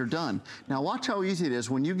 That's it, you're done. Now watch how easy it is.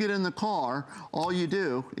 When you get in the car, all you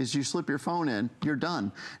do is you slip your phone in, you're done.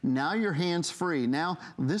 Now your hand's free. Now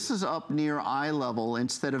this is up near eye level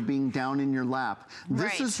instead of being down in your lap.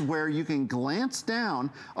 This is where you can glance down.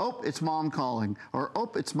 Oh, it's mom calling, or oh,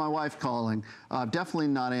 it's my wife calling. Definitely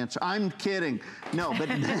not answer. I'm kidding. No, but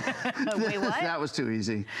wait, what? That was too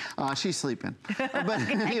easy. She's sleeping. But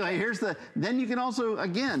anyway, then you can also,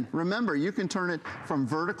 again, remember, you can turn it from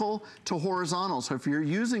vertical to horizontal. So if you're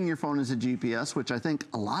using your phone as a GPS, which I think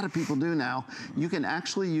a lot of people do now, you can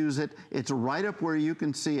actually use it. It's right up where you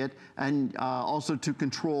can see it, and also to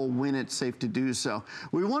control when it's safe to do so.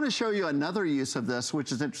 We want to show you another use of this,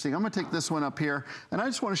 which is interesting. I'm going to take this one up here, and I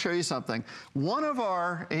just want to show you something. One of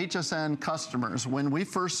our HSN customers, when we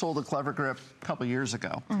first sold the Clever Grip a couple years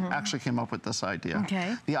ago, actually came up with this idea.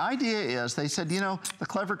 Okay. The idea is, they said, you know, the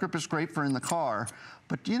Clever Grip is great for in the car,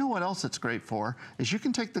 but you know what else it's great for? Is you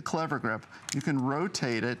can take the Clever Grip, you can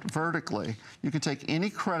rotate it vertically. You can take any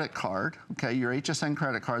credit card, okay, your HSN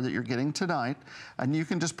credit card that you're getting tonight, and you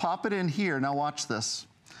can just pop it in here. Now watch this.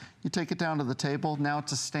 You take it down to the table, now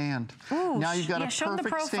it's a stand. Ooh, now you've got a show perfect the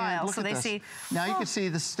profile stand. Look so at they this. see. Now you can see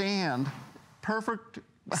the stand, perfect.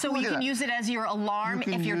 So you can use it as your alarm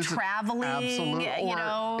if you're traveling, absolutely. you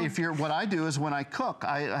know. If you're, what I do is when I cook,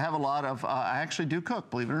 I have a lot of, I actually do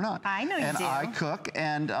cook, believe it or not. I know you do. And I cook,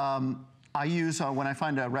 and I use, when I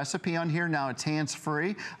find a recipe on here, now it's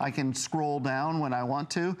hands-free. I can scroll down when I want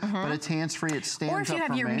to, but it's hands-free, it stands up for me. Or if you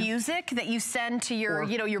have your music that you send to your,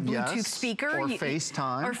 you know, your Bluetooth speaker. Or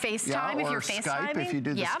FaceTime. Or FaceTime, if you're FaceTiming. Skype, if you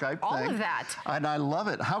do the Skype thing. all of that. And I love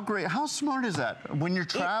it. How great, how smart is that? When you're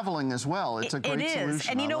traveling as well, it's a great solution. It is,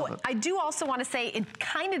 and you know, I do also want to say, it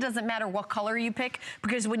kind of doesn't matter what color you pick,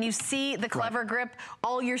 because when you see the Clever Grip,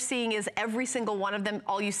 all you're seeing is every single one of them,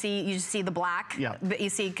 all you just see the black. Yeah. But you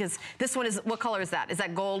see, because this one is, what color is that? Is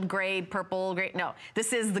that gold, gray, purple, gray? No,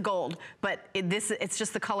 this is the gold, but it's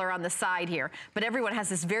just the color on the side here. But everyone has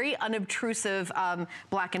this very unobtrusive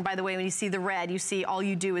black, and by the way, when you see the red, you see, all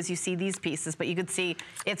you do is you see these pieces, but you can see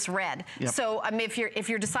it's red. Yep. So if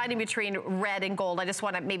you're deciding between red and gold, I just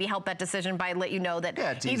want to maybe help that decision by let you know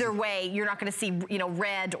that either way, you're not going to see, you know,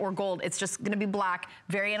 red or gold. It's just going to be black,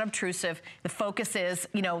 very unobtrusive. The focus is,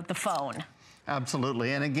 you know, the phone.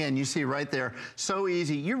 Absolutely, and again, you see right there, so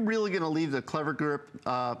easy. You're really going to leave the Clever Grip.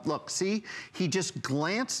 Look, see, he just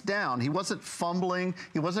glanced down. He wasn't fumbling.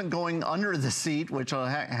 He wasn't going under the seat, which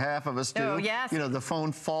half of us do. Oh, yes. You know, the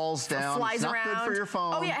phone falls down. Flies it's not around. Good for your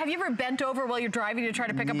phone. Oh, yeah. Have you ever bent over while you're driving to try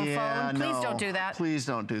to pick up a phone? Please don't do that. Please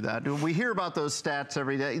don't do that. We hear about those stats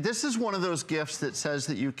every day. This is one of those gifts that says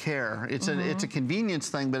that you care. It's a convenience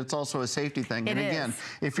thing, but it's also a safety thing. And again,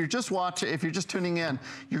 if you're just watching, if you're just tuning in,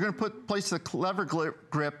 you're going to place the Clever Grip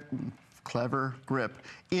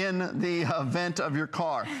in the vent of your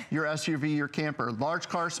car, your SUV, your camper, large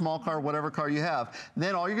car, small car, whatever car you have.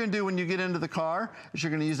 Then all you're going to do when you get into the car is you're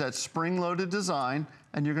going to use that spring-loaded design,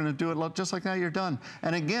 and you're gonna do it just like that, you're done.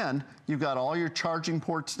 And again, you've got all your charging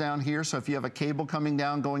ports down here, so if you have a cable coming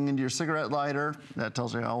down, going into your cigarette lighter, that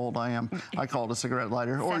tells you how old I am. I call it a cigarette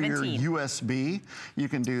lighter. 17. Or your USB, you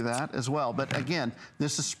can do that as well. But again,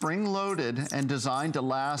 this is spring-loaded and designed to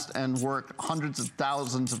last and work hundreds of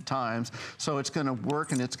thousands of times. So it's gonna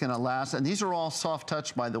work and it's gonna last. And these are all soft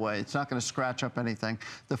touch, by the way. It's not gonna scratch up anything.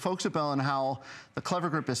 The folks at Bell & Howell, the Clever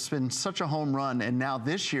Grip has been such a home run, and now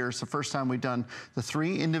this year is the first time we've done the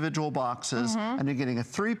 3 individual boxes, and you're getting a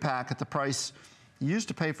 3-pack at the price you used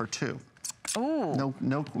to pay for 2. Ooh.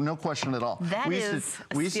 No question at all. We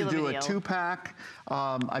used to do a 2-pack.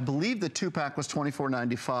 I believe the 2-pack was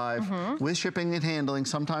 $24.95 with shipping and handling,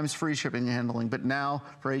 sometimes free shipping and handling. But now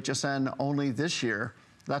for HSN, only this year.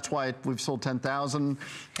 That's why we've sold 10,000,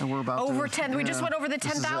 and we're about over 10. We just went over the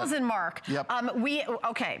 10,000 mark. Yep.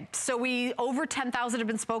 Okay, so over 10,000 have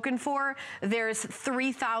been spoken for. There's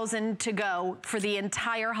 3,000 to go for the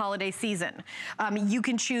entire holiday season. You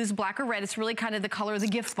can choose black or red. It's really kind of the color of the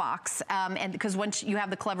gift box, and because once you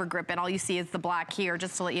have the Clever Grip, and all you see is the black here,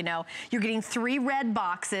 just to let you know, you're getting 3 red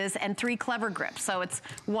boxes and 3 Clever Grips. So it's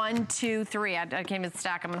 1, 2, 3. I can't even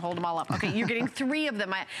stack them and hold them all up. Okay, you're getting 3 of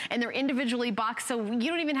them, and they're individually boxed, so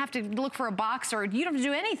you don't even have to look for a box, or you don't have to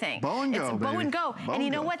do anything. Bow and go, it's baby. Bow and go. And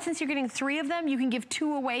you know what? Since you're getting 3 of them, you can give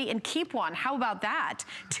 2 away and keep 1. How about that?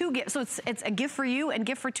 2 gifts. So it's a gift for you and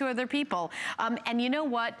gift for 2 other people. And you know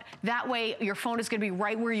what? That way your phone is going to be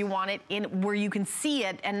right where you want it, where you can see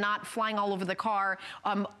it and not flying all over the car.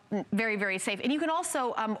 Very, very safe. And you can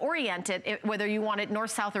also orient it, whether you want it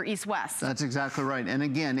north, south, or east, west. That's exactly right. And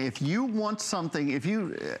again, if you want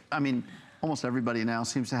something, I mean, almost everybody now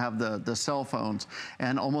seems to have the cell phones,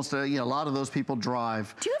 and almost a lot of those people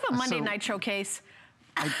drive. Do you have a Monday Night Showcase?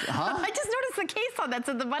 I just noticed the case on that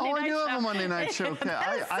said the Monday Night Show. Oh, I do have a Monday Night Show.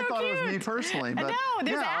 I thought it was me personally, but no,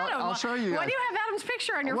 there's Adam. I'll show you guys. Why do you have Adam's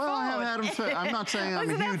picture on your phone? Well, I have Adam's picture. I'm not saying I'm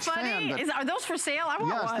a huge fan, but are those for sale? I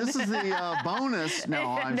want one. Yes, this is the bonus. No,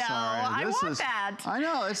 I'm sorry. I want that. I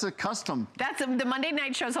know, it's a custom. That's the Monday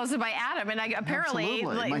Night Show is hosted by Adam, and apparently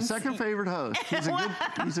my second favorite host.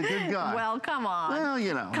 He's a good guy. Well, come on. Well,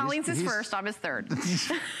 you know, Colleen's his first. I'm his third.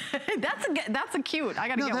 that's a cute. I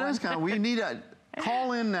gotta get one. That is kind of. We need a.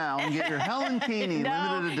 Call in now and get your Helen Keeney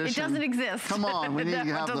limited edition. It doesn't exist. Come on, we need to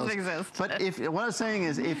have those. It doesn't exist. But what I was saying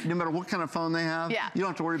is, if no matter what kind of phone they have, you don't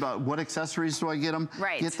have to worry about what accessories do I get them.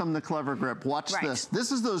 Right. Get them the Clever Grip. Watch this.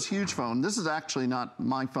 This is those huge phones. This is actually not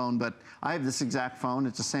my phone, but I have this exact phone.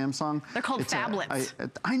 It's a Samsung. They're called phablets.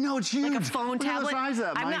 I know, it's huge. Like a phone tablet. Look at the size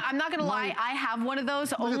of that. I'm not going to lie. I have one of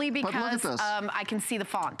those only because I can see the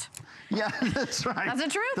font. Yeah, that's right. That's the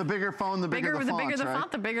truth. The bigger phone, the bigger the font. The bigger the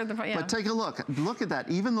font, the bigger the font. Yeah. But take a look. Look at that.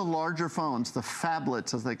 Even the larger phones, the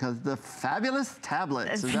phablets, as they call the fabulous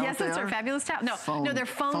tablets. Yes, that's right. Fabulous tablets. No, they're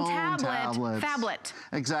phone tablets. Phablet.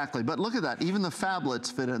 Exactly. But look at that. Even the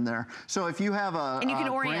phablets fit in there. So if you have a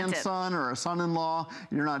grandson or a son-in-law,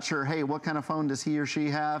 you're not sure, hey, what kind of phone does he or she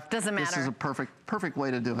have? Doesn't matter. This is a perfect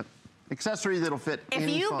way to do it. Accessory that'll fit any phone.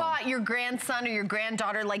 If you bought your grandson or your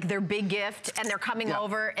granddaughter like their big gift and they're coming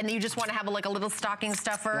over and you just want to have like a little stocking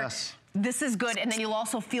stuffer, this is good, and then you'll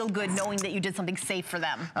also feel good knowing that you did something safe for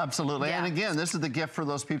them. Absolutely, and again, this is the gift for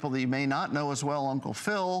those people that you may not know as well, Uncle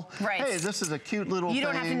Phil. Right. Hey, this is a cute little thing. You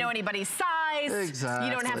don't have to know anybody's size. Exactly.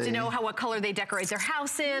 You don't have to know what color they decorate their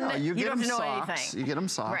house in. No, you don't have to know socks. anything. You get them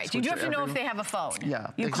socks. Right, you do have to know if they have a phone.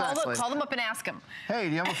 Yeah, you call them up and ask them. Hey,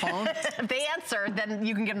 do you have a phone? If they answer, then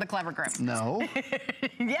you can give them the Clever Grip. No.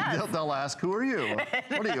 Yes. They'll ask, who are you?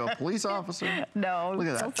 What are you, a police officer? No. Look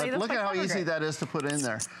at that. Look at how easy that is to put in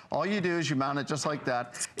there. All you do is you mount it just like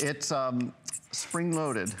that. It's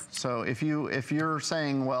spring-loaded. So if you're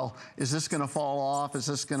saying, well, is this going to fall off? Is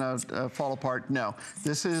this going to fall apart? No.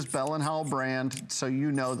 This is Bell & Howell brand, so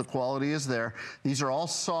you know the quality is there. These are all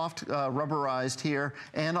soft, rubberized here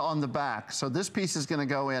and on the back. So this piece is going to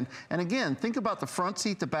go in. And again, think about the front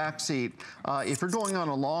seat, the back seat. If you're going on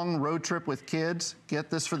a long road trip with kids, get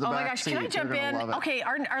this for the back seat. Oh my gosh, can I jump in? Okay,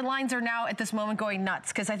 our lines are now at this moment going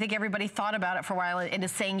nuts because I think everybody thought about it for a while and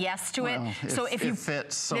is saying yes to it. So if it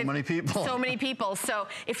fits so many people. So many people. So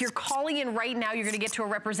if you're calling in right now, you're going to get to a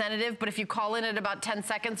representative, but if you call in at about 10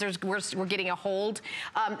 seconds, we're getting a hold.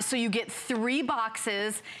 So you get 3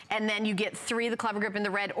 boxes, and then you get 3 of the Clever Grip in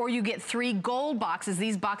the red, or you get 3 gold boxes.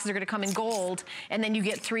 These boxes are going to come in gold, and then you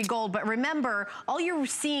get 3 gold. But remember, all you're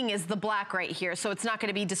seeing is the black right here, so it's not going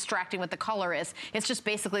to be distracting what the color is. It's just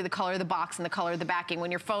basically the color of the box and the color of the backing.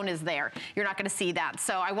 When your phone is there, you're not going to see that.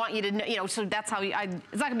 So I want you to know, so that's how it's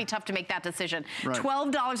not going to be tough to make that decision. Right.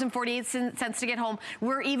 $12.48 cents to get home.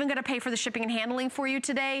 We're even gonna pay for the shipping and handling for you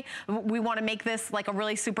today. We wanna make this like a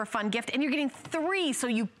really super fun gift, and you're getting 3, so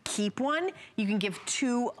you keep one, you can give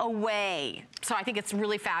 2 away. So I think it's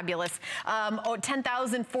really fabulous.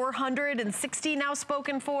 10,460 now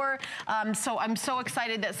spoken for. So I'm so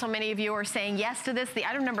excited that so many of you are saying yes to this. The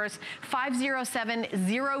item number is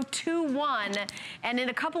 507021. And in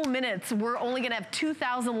a couple minutes, we're only gonna have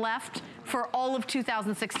 2,000 left for all of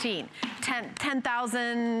 2016.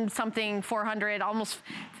 10,000 something 400, almost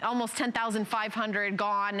 10,500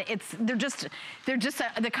 gone. They're just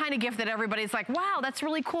the kind of gift that everybody's like, wow, that's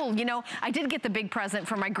really cool. You know, I did get the big present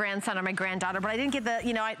for my grandson and my granddaughter, but I didn't get the,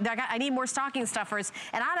 you know, I need more stocking stuffers,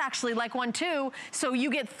 and I'd actually like one too, so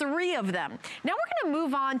you get 3 of them. Now we're gonna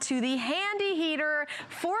move on to the handy heater,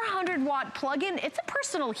 400 watt plug-in. It's a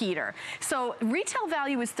personal heater. So retail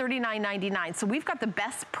value is $39.99. So we've got the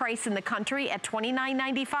best price in the country at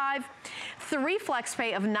 $29.95. 3 flex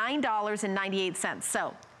pay of $9.98.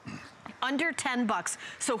 So under 10 bucks.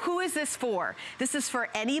 So who is this for? This is for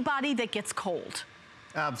anybody that gets cold.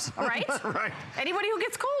 Absolutely. Right? Right. Anybody who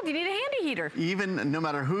gets cold, you need a handy heater. Even no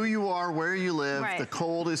matter who you are, where you live, the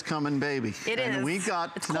cold is coming, baby. It and is. We've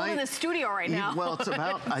got it's tonight, cold in the studio right now. Well, it's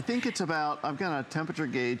about, I think it's about, I've got a temperature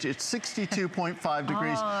gauge. It's 62.5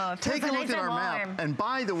 degrees. Take a look at our map. And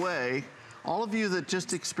by the way, all of you that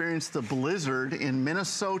just experienced the blizzard in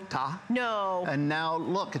Minnesota. No. And now,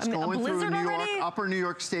 look, it's going through New York. Already? Upper New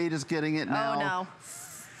York State is getting it now. Oh, no.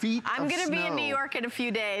 I'm going to be in New York in a few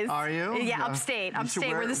days. Are you? Yeah, upstate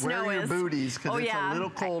where the snow is. Wear your booties, because it's a little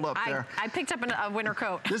cold up there. I picked up a winter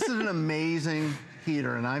coat. This is an amazing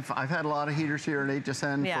heater, and I've had a lot of heaters here at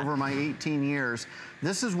HSN over my 18 years.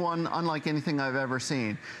 This is one unlike anything I've ever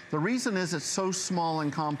seen. The reason is it's so small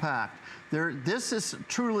and compact. This is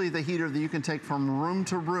truly the heater that you can take from room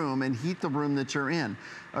to room and heat the room that you're in.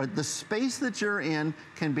 The space that you're in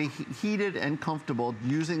can be heated and comfortable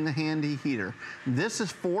using the handy heater. This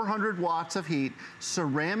is 400 watts of heat,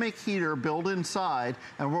 ceramic heater built inside,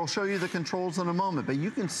 and we'll show you the controls in a moment. But you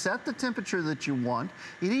can set the temperature that you want.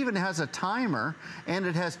 It even has a timer, and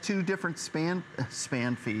it has 2 different fan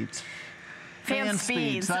feeds. Fan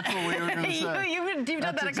speeds. That's what we were going to say. You've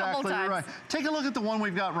done that a couple times. Right. Take a look at the one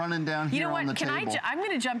we've got running down here on the table. I'm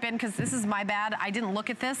going to jump in because this is my bad. I didn't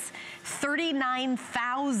look at this.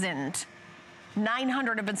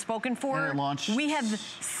 39,900 have been spoken for. And it launched. We have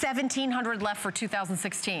 1,700 left for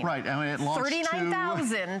 2016. Right. I mean, it launched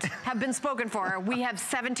 39,000 have been spoken for. We have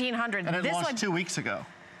 1,700. And it launched 2 weeks ago.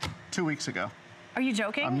 2 weeks ago. Are you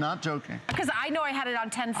joking? I'm not joking. Because I know I had it on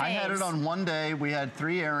 10 faves. I had it on one day. We had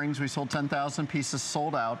 3 airings. We sold 10,000 pieces,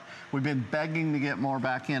 sold out. We've been begging to get more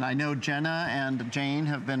back in. I know Jenna and Jane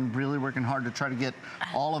have been really working hard to try to get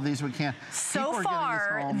all of these we can. So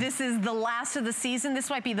far, this is the last of the season. This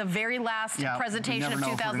might be the very last presentation of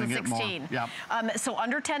 2016. So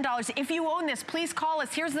under $10. If you own this, please call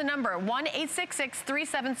us. Here's the number,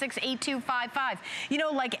 1-866-376-8255. You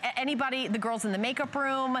know, like anybody, the girls in the makeup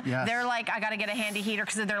room, they're like, I got to get a handy heater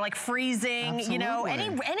because they're like freezing. Absolutely. You know, any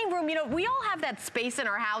room, you know, we all have that space in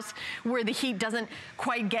our house where the heat doesn't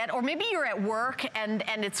quite get, or maybe you're at work and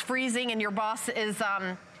it's freezing and your boss is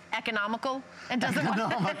economical and doesn't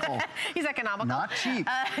he's economical. Not cheap.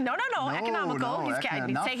 No, economical.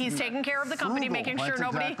 He's taking care of the company, making sure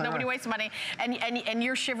nobody wastes money. And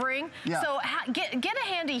you're shivering. So get a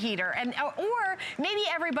handy heater, and or maybe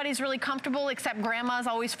everybody's really comfortable except grandma's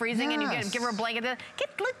always freezing, and you give her a blanket. Get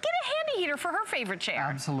a handy heater for her favorite chair.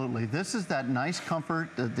 Absolutely. This is that nice comfort,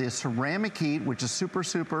 the ceramic heat, which is super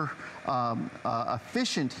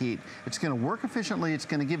efficient heat. It's going to work efficiently. It's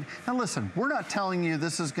going to give. Now listen, we're not telling you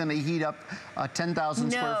this is going to heat up a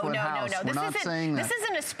 10,000 square foot house. No. We're not saying that. This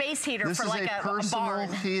isn't a space heater for like a personal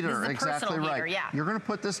barn. Heater. Exactly right. You're going to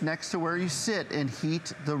put this next to where you sit and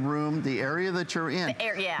heat the room, the area that you're in.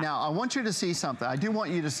 Now, I want you to see something. I do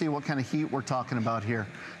want you to see what kind of heat we're talking about here.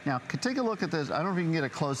 Now, take a look at this. I don't know if you can get a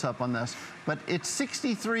close-up on this, but it's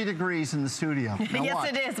 63 degrees in the studio. Now yes,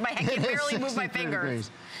 watch. It is. I can barely move my fingers.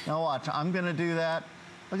 Degrees. Now watch. I'm going to do that.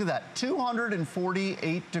 Look at that,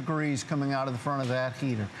 248 degrees coming out of the front of that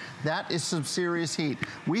heater. That is some serious heat.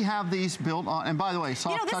 We have these built on, and by the way,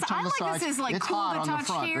 soft touch on the side. This is like it's cool hot to on touch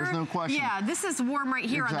the front. here. There's no question. Yeah, this is warm right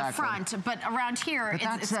here on the front, but around here,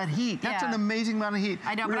 that's that heat. That's an amazing amount of heat.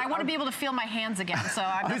 I know, but I want to be able to feel my hands again, so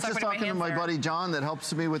I'm I was just talking to my buddy John that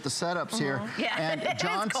helps me with the setups here. Yeah, and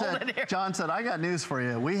John said, I got news for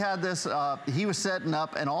you. We had this, he was setting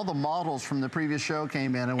up, and all the models from the previous show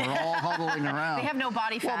came in, and we're all huddling around. They have no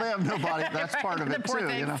body fat. Well, they have no body. That's Right, part of it too,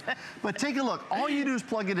 you know. But take a look. All you do is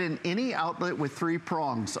plug it in any outlet with 3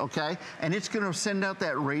 prongs, okay? And it's going to send out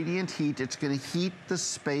that radiant heat. It's going to heat the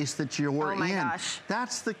space that you're in. Oh my gosh.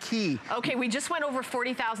 That's the key. Okay, we just went over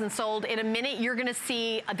 40,000 sold. In a minute, you're going to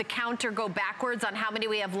see the counter go backwards on how many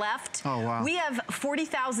we have left. Oh, wow. We have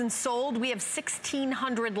 40,000 sold. We have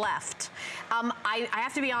 1,600 left. I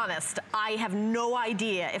have to be honest. I have no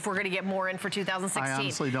idea if we're going to get more in for 2016. I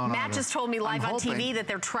honestly don't Matt just told me live on TV that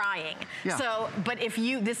they're trying. Yeah. So, but if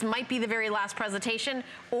this might be the very last presentation,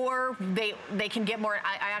 or they can get more.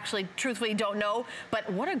 I actually, truthfully, don't know. But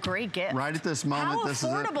what a great gift! Right at this moment, how this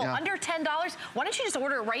affordable, is it. Yeah. under $10. Why don't you just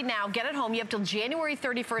order it right now? Get it home. You have till January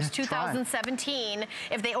 31st, 2017.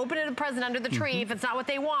 If they open it a present under the tree, if it's not what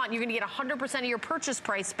they want, you're going to get 100% of your purchase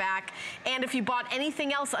price back. And if you bought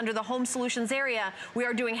anything else under the Home Solutions area, we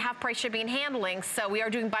are doing half price shipping and handling. So we are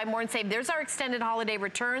doing buy more and save. There's our extended holiday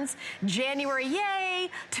returns. January, yay!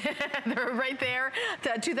 They're right there.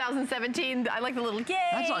 To 2017. I like the little yay.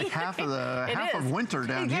 That's like half of winter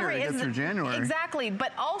down here to get through January. Exactly.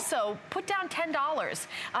 But also put down $10.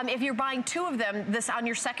 If you're buying 2 of them, this on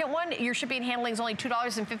your second one, your shipping and handling is only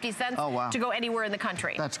 $2.50 to go anywhere in the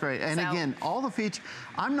country. That's great. And again, all the features,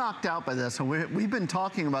 I'm knocked out by this. And we've been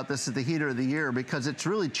talking about this as the heater of the year because it's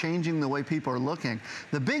really changing the way people are looking.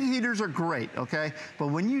 The big heaters are great, okay? But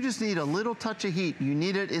when you just need a little touch of heat, you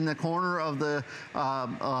need it in the corner of the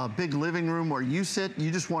big living room where you sit.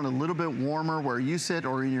 You just want a little bit warmer where you sit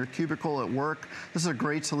or in your cubicle at work. This is a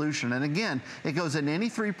great solution. And again, it goes in any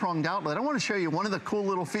 3-pronged outlet. I want to show you one of the cool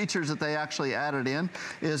little features that they actually added in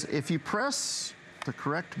is if you press the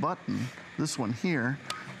correct button, this one here,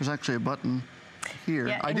 there's actually a button here.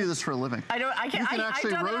 Yeah, I do this for a living. I don't. I can. I've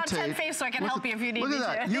done it on 10 face, so I can help you if you need me to. Look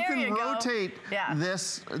at that. You can rotate Yeah.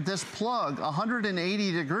 this plug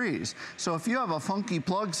 180 degrees. So if you have a funky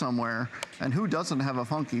plug somewhere, and who doesn't have a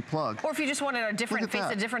funky plug? Or if you just wanted a different face,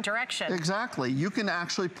 a different direction. Exactly. You can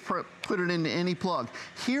actually put it into any plug.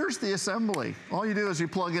 Here's the assembly. All you do is you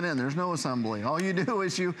plug it in. There's no assembly. All you do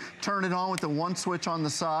is you turn it on with the one switch on the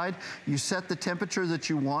side. You set the temperature that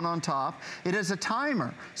you want on top. It is a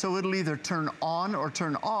timer, so it'll either turn on or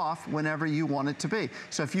turn off whenever you want it to be.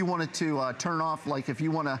 So if you wanted to turn off, like if you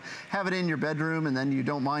want to have it in your bedroom and then you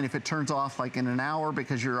don't mind if it turns off like in an hour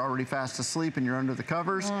because you're already fast asleep and you're under the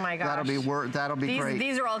covers, oh my gosh. that'll be great.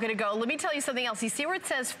 These are all going to go. Let me tell you something else. You see where it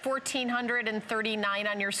says 1,439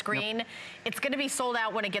 on your screen? Yep. It's going to be sold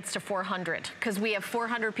out when it gets to 400 because we have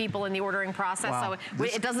 400 people in the ordering process. Wow. So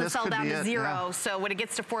it doesn't sell down to 0. Yeah. So when it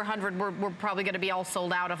gets to 400, we're probably going to be all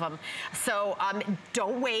sold out of them. So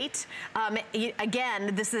don't wait.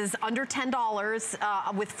 Again, this is under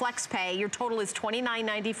 $10 with FlexPay. Your total is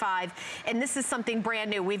 $29.95, and this is something brand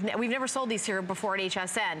new. We've never sold these here before at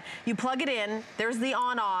HSN. You plug it in. There's the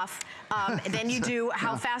on-off. Then you do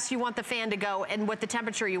how fast you want the fan to go and what the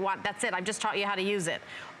temperature you want. That's it. I've just taught you how to use it.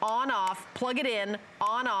 On-off. Plug it in.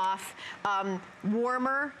 On-off.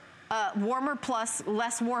 Warmer. Warmer plus,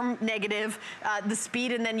 less warm negative, the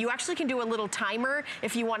speed, and then you actually can do a little timer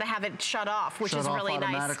if you want to have it shut off, which is really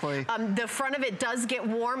nice. The front of it does get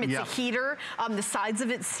warm. It's a heater. The sides of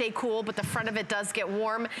it stay cool, but the front of it does get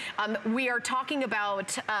warm. We are talking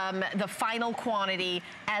about the final quantity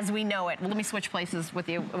as we know it. Well, let me switch places with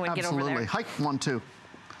you when we get over there. Absolutely. Hike 1, 2.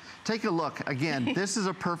 Take a look. Again, this is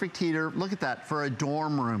a perfect heater. Look at that. For a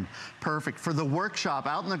dorm room. Perfect. For the workshop,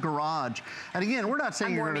 out in the garage. And again, we're not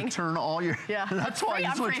saying you're going to turn all your... Yeah. That's why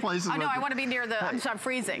you switch places. I know. I want to be near the... I'm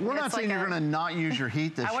freezing. We're not saying you're going to not use your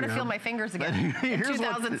heat this year. I want to feel my fingers again in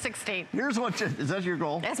 2016. Here's what... Is that your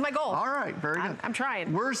goal? That's my goal. All right. Very good. I'm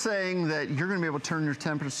trying. We're saying that you're going to be able to turn your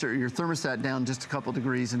temperature, your thermostat down just a couple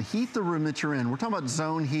degrees and heat the room that you're in. We're talking about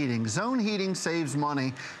zone heating. Zone heating saves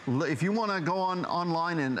money. If you want to go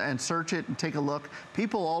online and search it and take a look,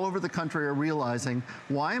 people all over the country are realizing,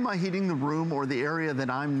 why am I heating the room or the area that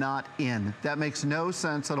I'm not in? That makes no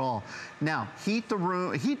sense at all. Now, heat the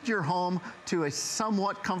room, heat your home to a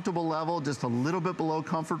somewhat comfortable level, just a little bit below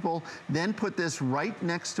comfortable, then put this right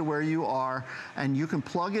next to where you are, and you can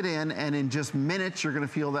plug it in, and in just minutes, you're gonna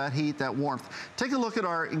feel that heat, that warmth. Take a look at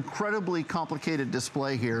our incredibly complicated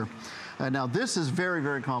display here. Now this is very,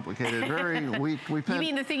 very complicated. We you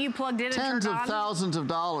mean the thing you plugged in and turned on? Tens of thousands of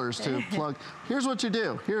dollars to plug. Here's what you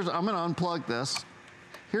do. I'm gonna unplug this.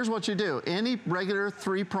 Here's what you do. Any regular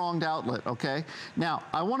 3-pronged outlet, okay? Now,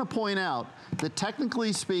 I wanna point out that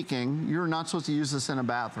technically speaking, you're not supposed to use this in a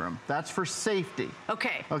bathroom. That's for safety.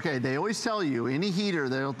 Okay. Okay, they always tell you, any heater,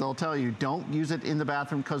 they'll tell you, don't use it in the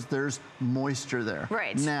bathroom because there's moisture there.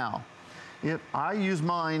 Right. Now, if I use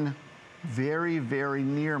mine very, very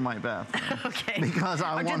near my bathroom. Okay. Because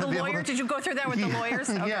I want to be able to... Did you go through that with the lawyers?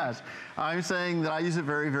 Okay. Yes. I'm saying that I use it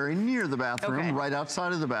very, very near the bathroom, okay. right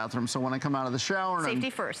outside of the bathroom. So when I come out of the shower... Safety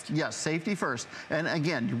first. Yes, safety first. And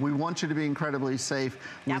again, we want you to be incredibly safe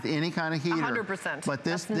with any kind of heater. 100%. But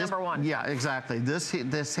this number one. Yeah, exactly.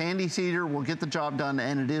 This handy heater will get the job done,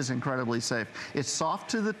 and it is incredibly safe. It's soft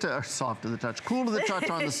to the touch, cool to the touch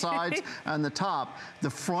on the sides and the top. The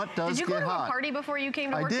front does get hot. Did you go to a party before you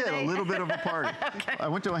came to work today? I did, a little bit of a party. Okay. I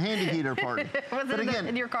went to a handy heater party. Was it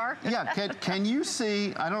in your car? Yeah, can you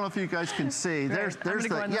see, I don't know if you guys can see, there's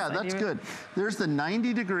the, yeah, that's good. There's the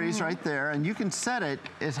 90 degrees right there, and you can set it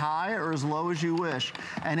as high or as low as you wish,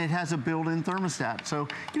 and it has a built-in thermostat. So,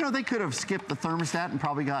 you know, they could have skipped the thermostat and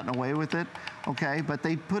probably gotten away with it, okay, but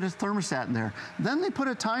they put a thermostat in there. Then they put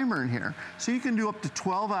a timer in here, so you can do up to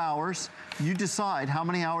 12 hours. You decide how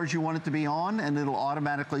many hours you want it to be on, and it'll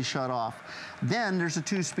automatically shut off. Then there's a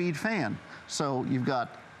 2-speed fan. So you've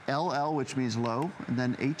got LL, which means low, and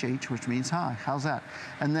then HH, which means high. How's that?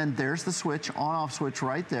 And then there's the switch, on-off switch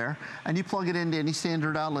right there, and you plug it into any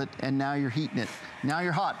standard outlet, and now you're heating it. Now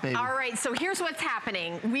you're hot, baby. All right, so here's what's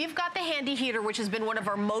happening. We've got the handy heater, which has been one of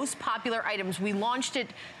our most popular items. We launched it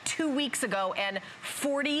 2 weeks ago, and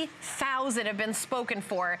 40,000 have been spoken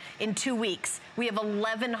for in 2 weeks. We have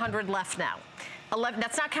 1,100 left now.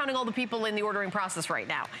 That's not counting all the people in the ordering process right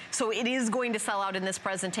now. So it is going to sell out in this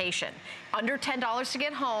presentation. Under $10 to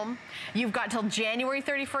get home. You've got till January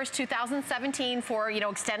 31st, 2017 for, you know,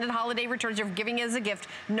 extended holiday returns. You're giving it as a gift,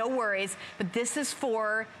 no worries. But this is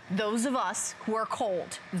for those of us who are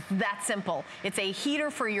cold. That simple. It's a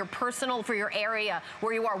heater for your personal, for your area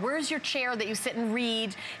where you are. Where's your chair that you sit and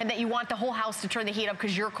read and that you want the whole house to turn the heat up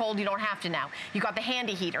because you're cold, you don't have to now. You got the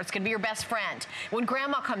handy heater. It's gonna be your best friend. When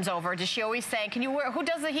grandma comes over, does she always say, who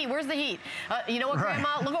does the heat? Where's the heat? You know what,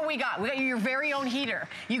 Grandma? Look what we got. We got your very own heater.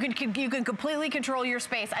 You can completely control your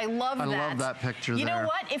space. I love that. I love that picture. You know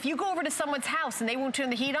what? If you go over to someone's house and they won't turn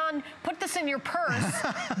the heat on, put this in your purse.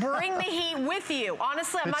 Bring the heat with you.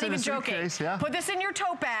 Honestly, I'm not even joking. Suitcase, yeah. Put this in your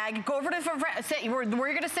tote bag. Go over to where you're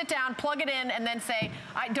going to sit down, plug it in, and then say,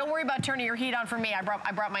 "Don't worry about turning your heat on for me. I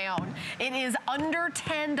brought my own." It is under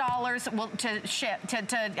 $10 to ship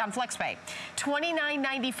on FlexPay.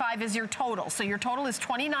 $29.95 is your total. So your total is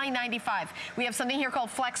 $29.95. We have something here called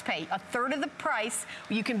FlexPay. A third of the price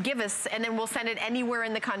you can give us, and then we'll send it anywhere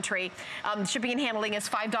in the country. Shipping and handling is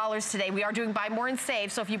 $5 today. We are doing buy more and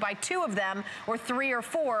save. So if you buy 2 of them, or 3 or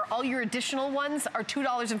 4, all your additional ones are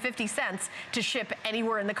 $2.50 to ship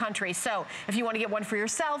anywhere in the country. So if you want to get one for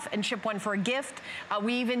yourself and ship one for a gift,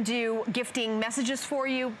 we even do gifting messages for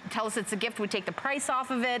you. Tell us it's a gift. We take the price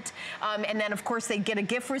off of it. And then, of course, they get a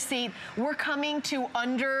gift receipt. We're coming to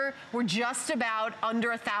we're just about under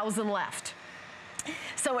 1,000 left.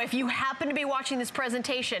 So if you happen to be watching this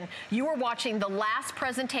presentation, you are watching the last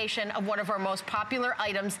presentation of one of our most popular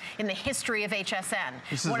items in the history of HSN.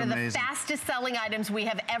 This is one of amazing. the fastest selling items we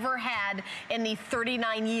have ever had in the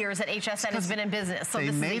 39 years that HSN has been in business. So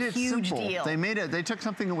this is a huge deal. They took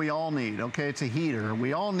something that we all need, okay? It's a heater.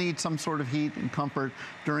 We all need some sort of heat and comfort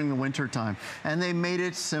during the winter time. And they made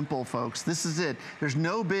it simple, folks. This is it. There's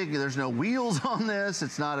no wheels on this.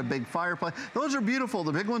 It's not a big fireplace. Those are beautiful.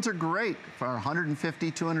 The big ones are great. For $150,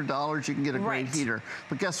 $200, you can get a great heater.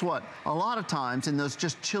 But guess what? A lot of times in those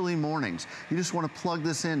just chilly mornings, you just want to plug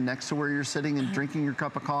this in next to where you're sitting and drinking your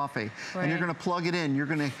cup of coffee. And you're going to plug it in. You're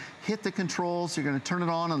going to hit the controls. You're going to turn it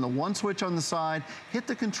on the one switch on the side, hit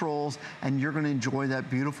the controls, and you're going to enjoy that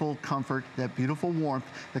beautiful comfort, that beautiful warmth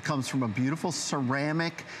that comes from a beautiful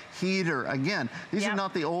ceramic heater. Again, these are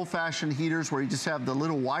not the old-fashioned heaters where you just have the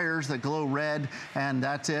little wires that glow red and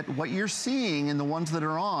that's it. What you're seeing in the ones that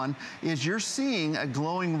are on is you're seeing a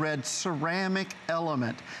glowing red ceramic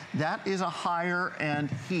element. That is a higher end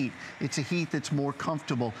heat. It's a heat that's more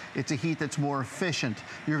comfortable. It's a heat that's more efficient.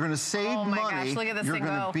 You're going to save money. Gosh, look at this you're thing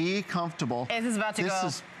going go. To be comfortable. It is about to go.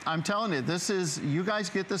 I'm telling you, you guys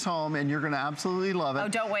get this home and you're going to absolutely love it. Oh,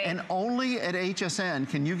 don't wait. And only at HSN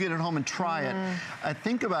can you get it home and try it.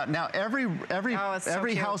 Think about it. Now, every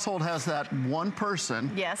household has that one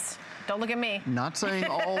person. Yes. Don't look at me. Not saying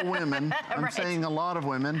all women. I'm saying a lot of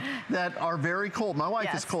women that are very cold. My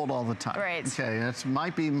wife is cold all the time. Right. Okay, it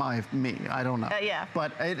might be me. I don't know. Yeah.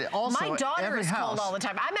 But it also, my daughter is cold all the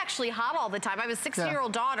time. I'm actually hot all the time. I have a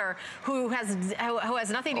 6-year-old daughter who has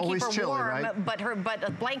nothing to keep her chilly, warm, right? but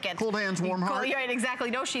a blanket blanket. Cold hands, warm heart. Yeah,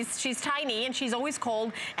 exactly. No, she's tiny and she's always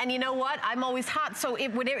cold. And you know what? I'm always hot. So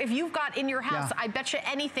if you've got in your house, I bet you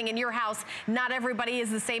anything in your house, not everybody is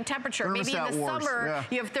the same temperature. Maybe in the summer,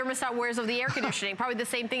 you have thermostat wars of the air conditioning. Probably the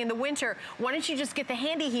same thing in the winter. Why don't you just get the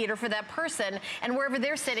handy heater for that person, and wherever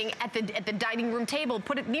they're sitting at the dining room table,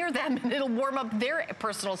 put it near them and it'll warm up their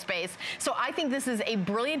personal space. So I think this is a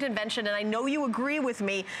brilliant invention, and I know you agree with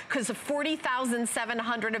me because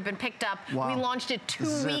 40,700 have been picked up. Wow. We launched it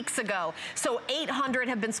 2 weeks ago. So 800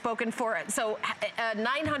 have been spoken for. So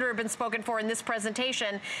 900 have been spoken for in this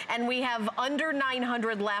presentation, and we have under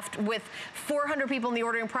 900 left with 400 people in the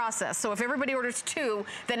ordering process. So if everybody orders 2,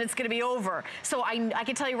 then it's going to be over. So I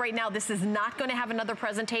can tell you right now, this is not going to have another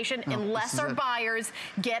presentation unless our buyers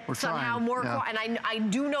get somehow more. And I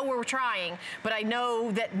do know we're trying, but I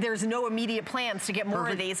know that there's no immediate plans to get more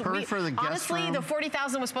of these. Honestly, the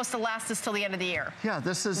 40,000 was supposed to last us till the end of the year. Yeah,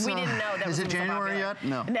 this is. We didn't know that. Is it January yet?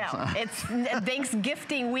 No. No, it's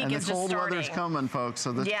Thanksgiving week is just starting. And the cold weather's coming, folks.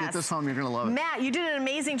 So get this home. You're going to love it. Matt, you did an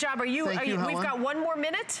amazing job. Thank you, Helen. We've got 1 more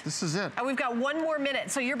minute. This is it. We've got 1 more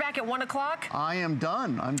minute. So you're back at 1 o'clock. I am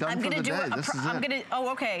done. I'm done for the day. This is it. Oh,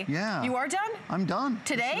 okay. Yeah. You are done? I'm done.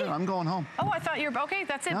 Today? I'm going home. Oh, I thought you're okay.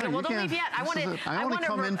 That's it. Well, don't leave yet. I want to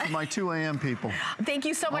come in for my 2 a.m. people. Thank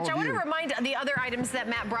you so much. I want to remind the other items that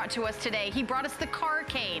Matt brought to us today. He brought us the car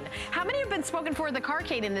cane. How many have been spoken for the car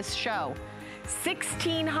cane in this show?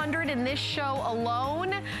 1,600 in this show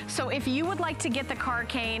alone. So if you would like to get the car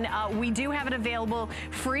cane, we do have it available.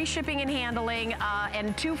 Free shipping and handling,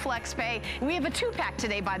 and 2 flex pay. We have a 2-pack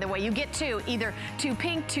today, by the way. You get 2, either 2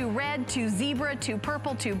 pink, 2 red, 2 zebra, 2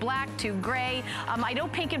 purple, 2 black, 2 gray. I know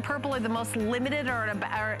pink and purple are the most limited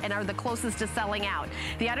and are the closest to selling out.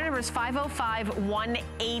 The item number is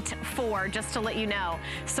 505184, just to let you know.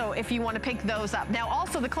 So if you want to pick those up. Now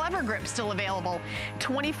also the Clever Grip's still available.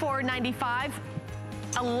 $24.95.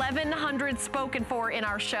 1,100 spoken for in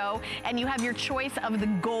our show, and you have your choice of the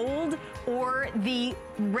gold or the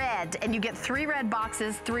red, and you get 3 red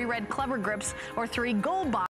boxes, 3 red Clever Grips, or 3 gold boxes.